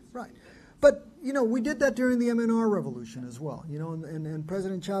Right, replacing the right. superintendents. But, we did that during the MNR revolution as well, and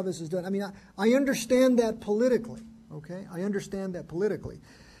President Chavez has done. I mean, I understand that politically, okay? I understand that politically.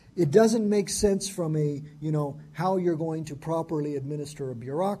 It doesn't make sense from how you're going to properly administer a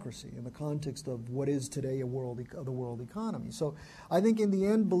bureaucracy in the context of what is today the world economy. So I think in the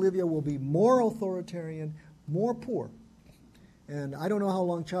end, Bolivia will be more authoritarian, more poor. And I don't know how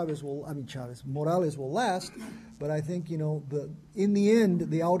long Morales will last, but I think, in the end,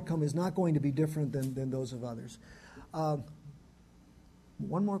 the outcome is not going to be different than those of others.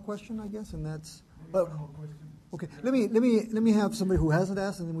 One more question, I guess, and that's... One more question. Okay, let me have somebody who hasn't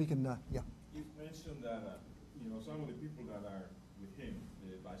asked, and then we can, yeah. You mentioned that, some of the people that are with him,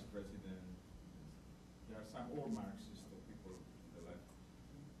 the vice president, there are some old Marxists or people on the left,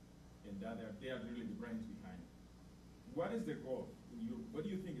 and that they are really the brains behind it. What is the goal? What do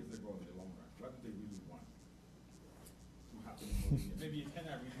you think is the goal in the long run? What do they really want to happen in Bolivia? Maybe you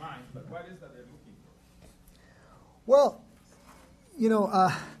cannot remind, but what is that they're looking for? Well,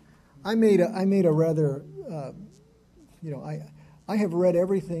 I made a rather, I have read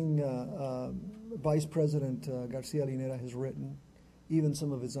everything Vice President Garcia Linera has written, even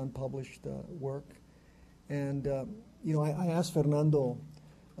some of his unpublished work, and I asked Fernando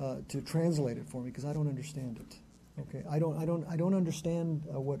to translate it for me because I don't understand it. Okay, I don't understand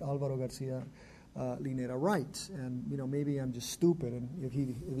what Alvaro Garcia Linera writes, and maybe I'm just stupid. And if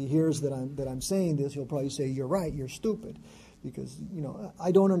he hears that I'm saying this, he'll probably say, "You're right, you're stupid," because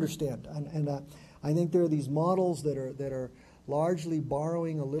I don't understand. And I think there are these models that are largely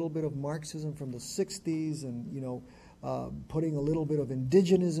borrowing a little bit of Marxism from the '60s, and putting a little bit of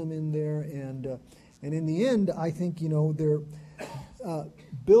indigenism in there, and in the end, I think they're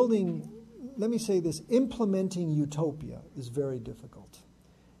building. Let me say this: implementing utopia is very difficult,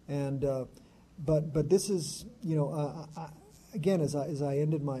 and but this is again, as I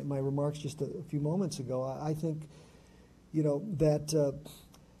ended my remarks just a few moments ago, I think that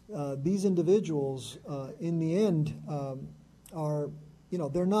these individuals in the end are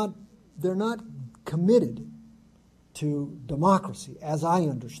they're not committed to democracy as I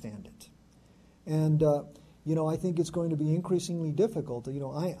understand it, and I think it's going to be increasingly difficult.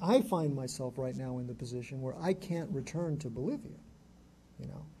 I find myself right now in the position where I can't return to Bolivia.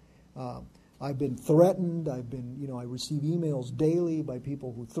 I've been threatened. I receive emails daily by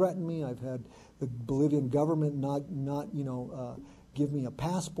people who threaten me. I've had the Bolivian government not give me a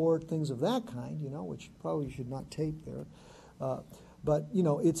passport, things of that kind. Which probably should not tape there. But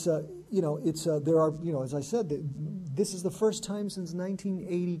it's there are as I said, this is the first time since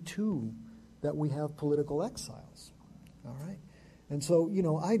 1982 that we have political exiles. All right. And so,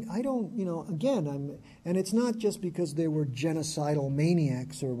 I don't, again, and it's not just because they were genocidal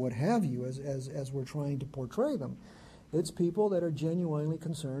maniacs or what have you, as we're trying to portray them. It's people that are genuinely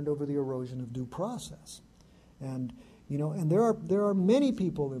concerned over the erosion of due process. And, and there are many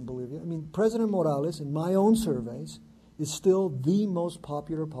people in Bolivia. I mean, President Morales, in my own surveys, is still the most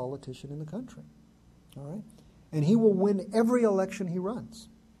popular politician in the country. All right. And he will win every election he runs.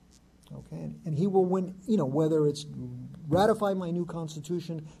 Okay, and he will win, whether it's ratify my new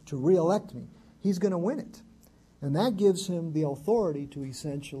constitution to re-elect me, he's going to win it. And that gives him the authority to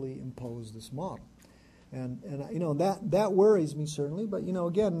essentially impose this model. And that worries me certainly, but,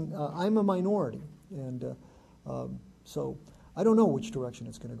 again, I'm a minority. And so I don't know which direction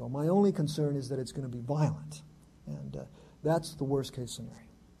it's going to go. My only concern is that it's going to be violent. And that's the worst case scenario.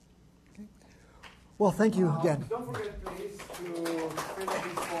 Okay. Well, thank you again. Don't forget, please, to fill out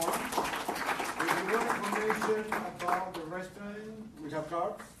this form. If you want information about the restaurant, we have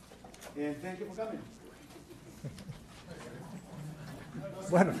cards. And thank you for coming.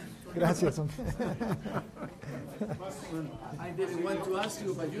 Bueno, gracias. I didn't want to ask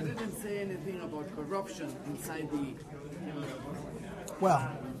you, but you didn't say anything about corruption inside the... Well,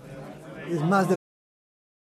 it's más de